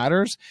other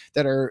matters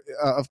that are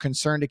of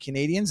concern to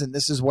Canadians, and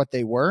this is what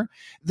they were,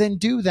 then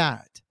do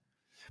that.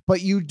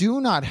 But you do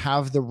not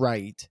have the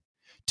right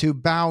to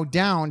bow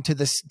down to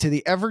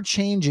the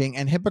ever-changing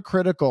and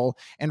hypocritical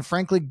and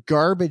frankly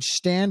garbage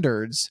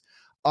standards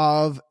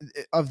of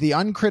the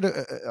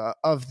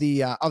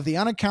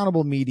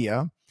unaccountable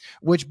media,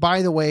 which,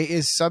 by the way,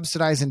 is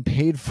subsidized and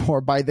paid for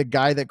by the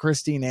guy that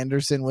Christine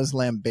Anderson was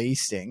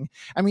lambasting.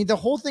 I mean, the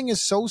whole thing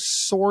is so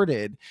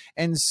sordid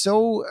and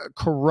so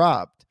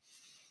corrupt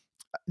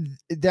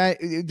that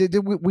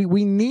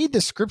we need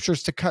the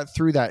scriptures to cut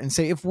through that and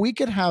say, if we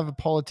could have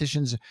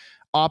politicians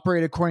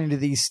operate according to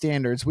these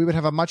standards, we would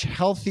have a much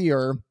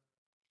healthier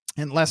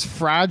and less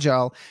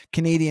fragile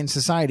Canadian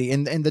society.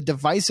 And the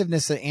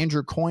divisiveness that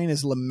Andrew Coyne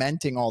is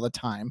lamenting all the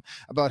time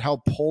about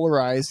how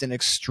polarized and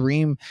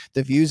extreme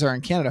the views are in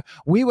Canada,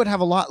 we would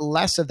have a lot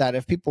less of that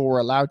if people were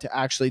allowed to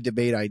actually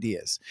debate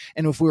ideas.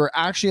 And if we were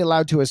actually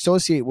allowed to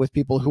associate with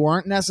people who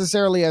aren't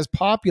necessarily as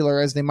popular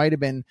as they might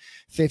have been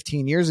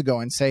 15 years ago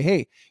and say,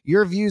 hey,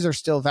 your views are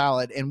still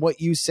valid and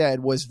what you said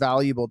was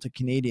valuable to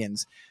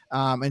Canadians.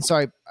 And so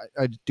I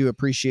do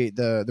appreciate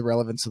the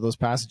relevance of those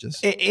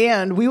passages.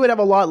 And we would have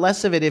a lot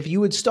less of it if you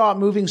would stop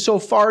moving so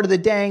far to the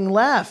dang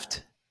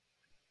left.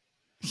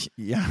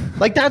 Yeah.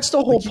 Like, that's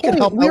the whole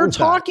point. We're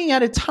talking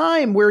at a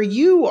time where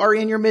you are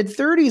in your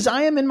mid-30s.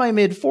 I am in my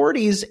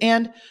mid-40s.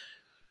 And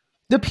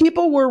the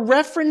people we're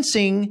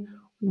referencing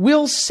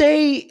will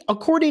say,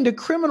 according to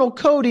criminal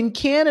code in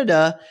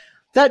Canada,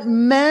 that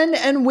men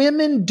and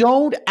women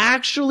don't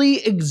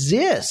actually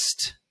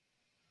exist.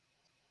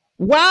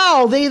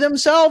 Wow, they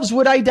themselves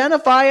would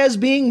identify as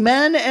being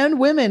men and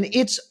women.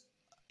 It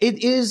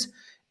is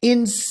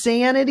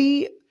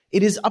insanity.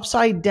 It is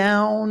upside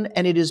down,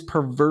 and it is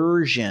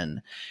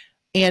perversion.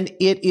 And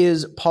it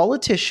is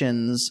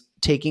politicians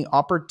taking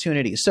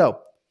opportunity.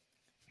 So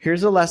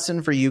here's a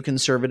lesson for you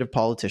conservative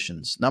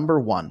politicians. Number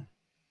one,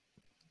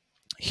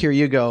 here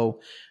you go.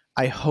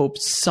 I hope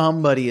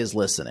somebody is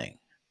listening.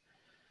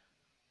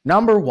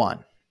 Number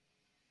one,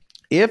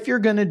 if you're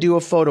going to do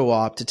a photo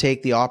op to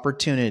take the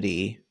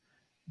opportunity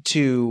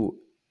to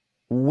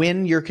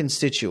win your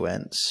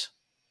constituents,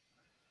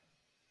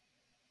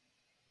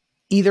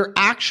 either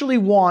actually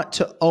want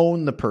to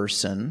own the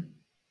person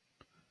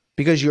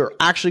because you're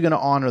actually going to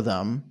honor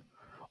them,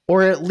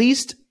 or at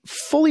least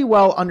fully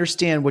well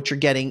understand what you're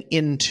getting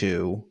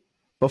into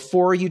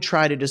before you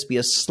try to just be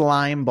a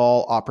slime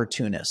ball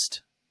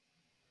opportunist.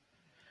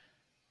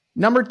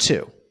 Number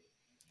two,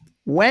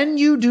 when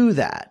you do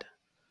that,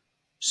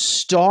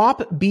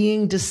 stop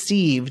being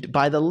deceived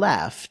by the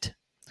left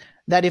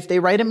that if they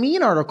write a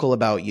mean article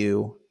about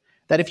you,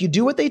 that if you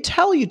do what they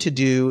tell you to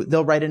do,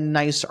 they'll write a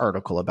nice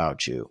article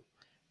about you.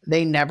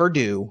 They never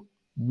do.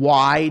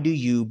 Why do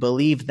you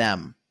believe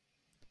them?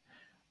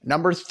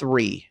 Number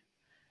three,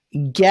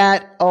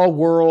 get a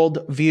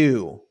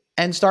worldview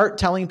and start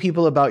telling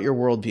people about your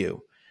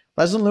worldview.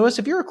 Leslyn Lewis,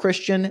 if you're a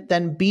Christian,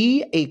 then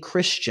be a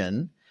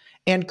Christian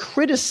and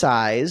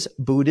criticize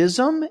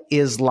Buddhism,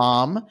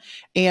 Islam,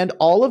 and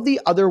all of the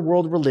other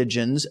world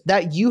religions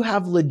that you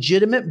have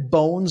legitimate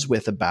bones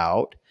with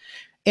about,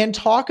 and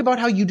talk about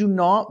how you do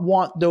not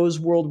want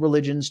those world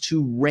religions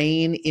to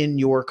reign in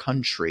your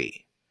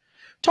country.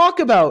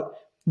 Talk about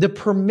the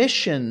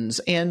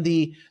permissions and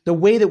the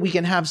way that we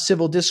can have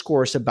civil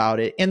discourse about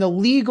it and the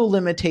legal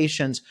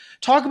limitations.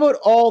 Talk about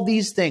all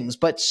these things,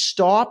 but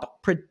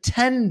stop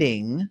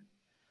pretending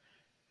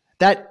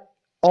that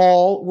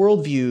all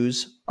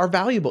worldviews are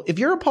valuable. If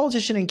you're a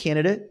politician in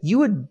Canada, you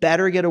would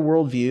better get a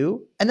worldview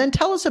and then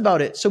tell us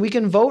about it so we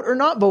can vote or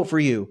not vote for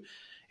you.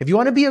 If you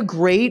want to be a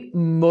great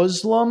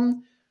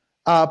Muslim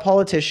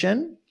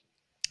politician,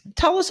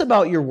 tell us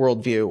about your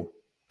worldview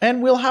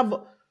and we'll have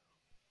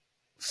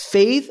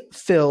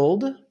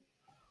faith-filled,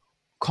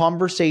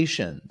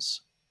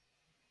 conversations.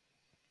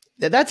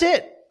 That's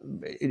it.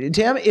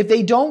 Tim, if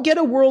they don't get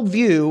a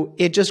worldview,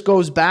 it just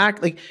goes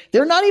back. Like,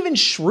 they're not even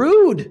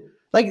shrewd.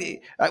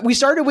 Like, we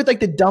started with like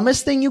the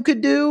dumbest thing you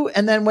could do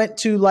and then went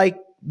to like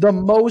the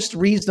most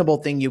reasonable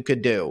thing you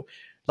could do.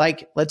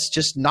 Like, let's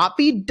just not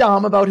be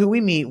dumb about who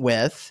we meet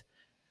with.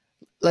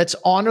 Let's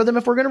honor them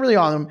if we're going to really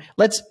honor them.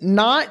 Let's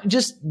not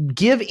just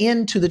give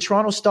in to the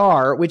Toronto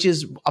Star, which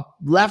is a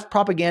left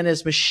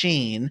propagandist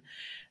machine.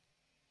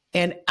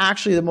 And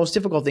actually, the most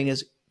difficult thing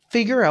is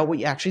figure out what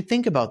you actually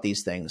think about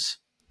these things.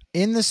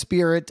 In the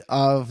spirit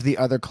of the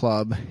other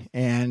club,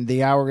 and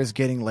the hour is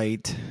getting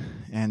late,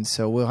 and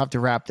so we'll have to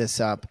wrap this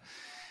up.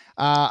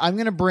 I'm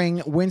going to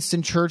bring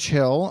Winston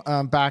Churchill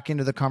back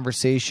into the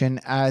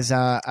conversation as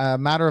a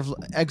matter of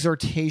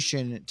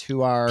exhortation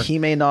to our he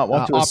may not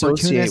want to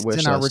associate with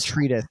and our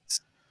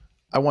retreatists.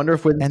 I wonder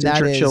if Winston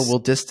Churchill will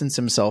distance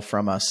himself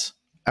from us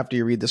after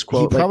you read this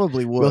quote. He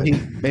probably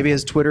would. Maybe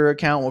his Twitter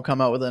account will come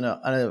out with an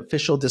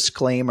official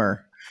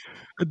disclaimer.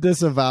 A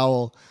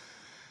disavowal.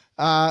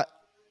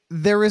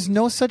 There is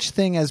no such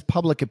thing as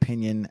public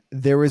opinion.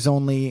 There is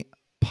only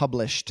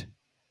published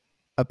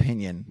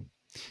opinion.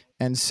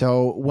 And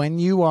so when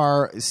you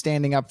are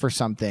standing up for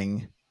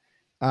something,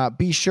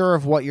 be sure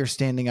of what you're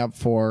standing up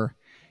for.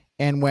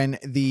 And when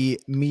the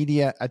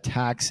media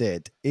attacks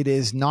it, it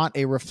is not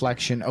a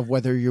reflection of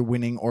whether you're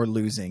winning or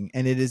losing.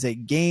 And it is a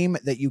game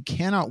that you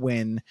cannot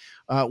win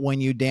when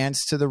you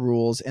dance to the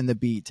rules and the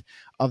beat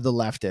of the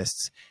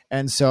leftists.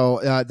 And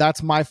so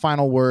that's my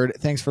final word.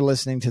 Thanks for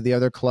listening to The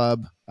Other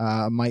Club.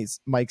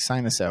 Mike,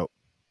 sign us out.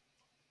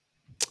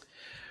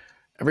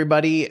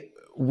 Everybody,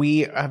 we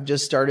have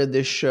just started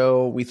this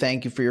show. We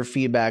thank you for your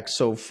feedback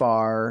so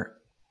far.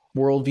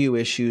 Worldview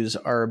issues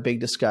are a big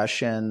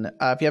discussion.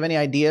 If you have any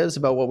ideas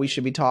about what we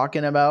should be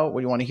talking about,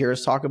 what you want to hear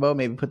us talk about,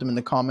 maybe put them in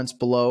the comments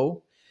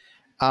below.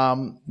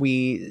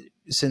 We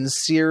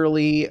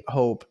sincerely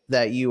hope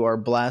that you are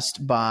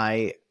blessed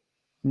by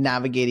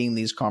navigating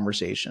these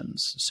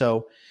conversations.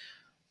 So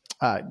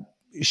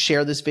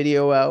share this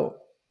video out.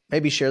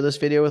 Maybe share this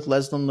video with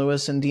Leslyn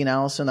Lewis and Dean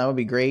Allison. That would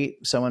be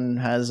great. Someone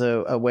has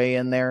a way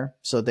in there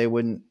so they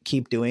wouldn't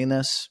keep doing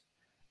this,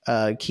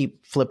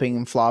 keep flipping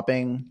and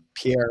flopping.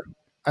 Pierre.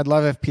 I'd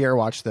love if Pierre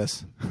watched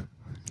this.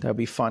 That would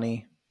be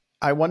funny.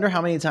 I wonder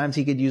how many times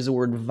he could use the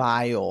word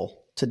vile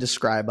to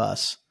describe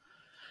us.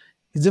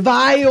 He's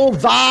vile.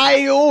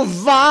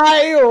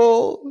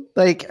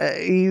 Like,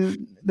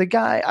 the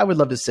guy, I would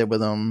love to sit with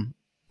him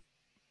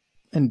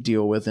and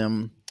deal with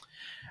him.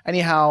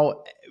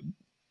 Anyhow,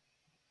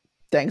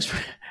 thanks for,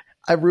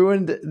 I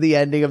ruined the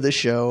ending of the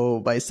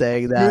show by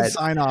saying that. Good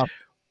sign off.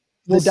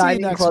 The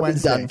Dining Club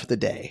is done for the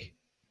day.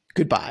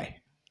 Goodbye.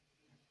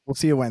 We'll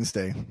see you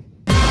Wednesday.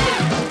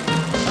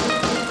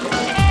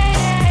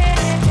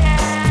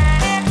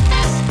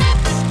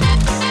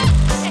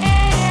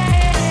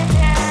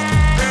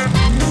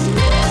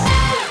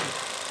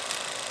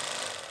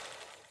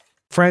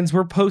 Friends,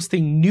 we're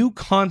posting new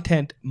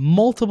content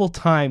multiple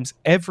times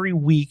every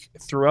week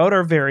throughout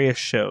our various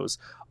shows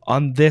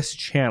on this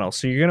channel.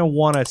 So you're going to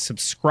want to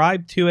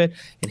subscribe to it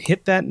and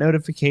hit that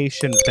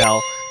notification bell.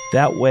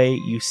 That way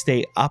you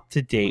stay up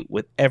to date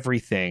with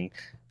everything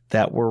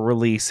that we're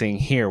releasing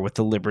here with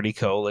the Liberty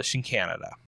Coalition Canada.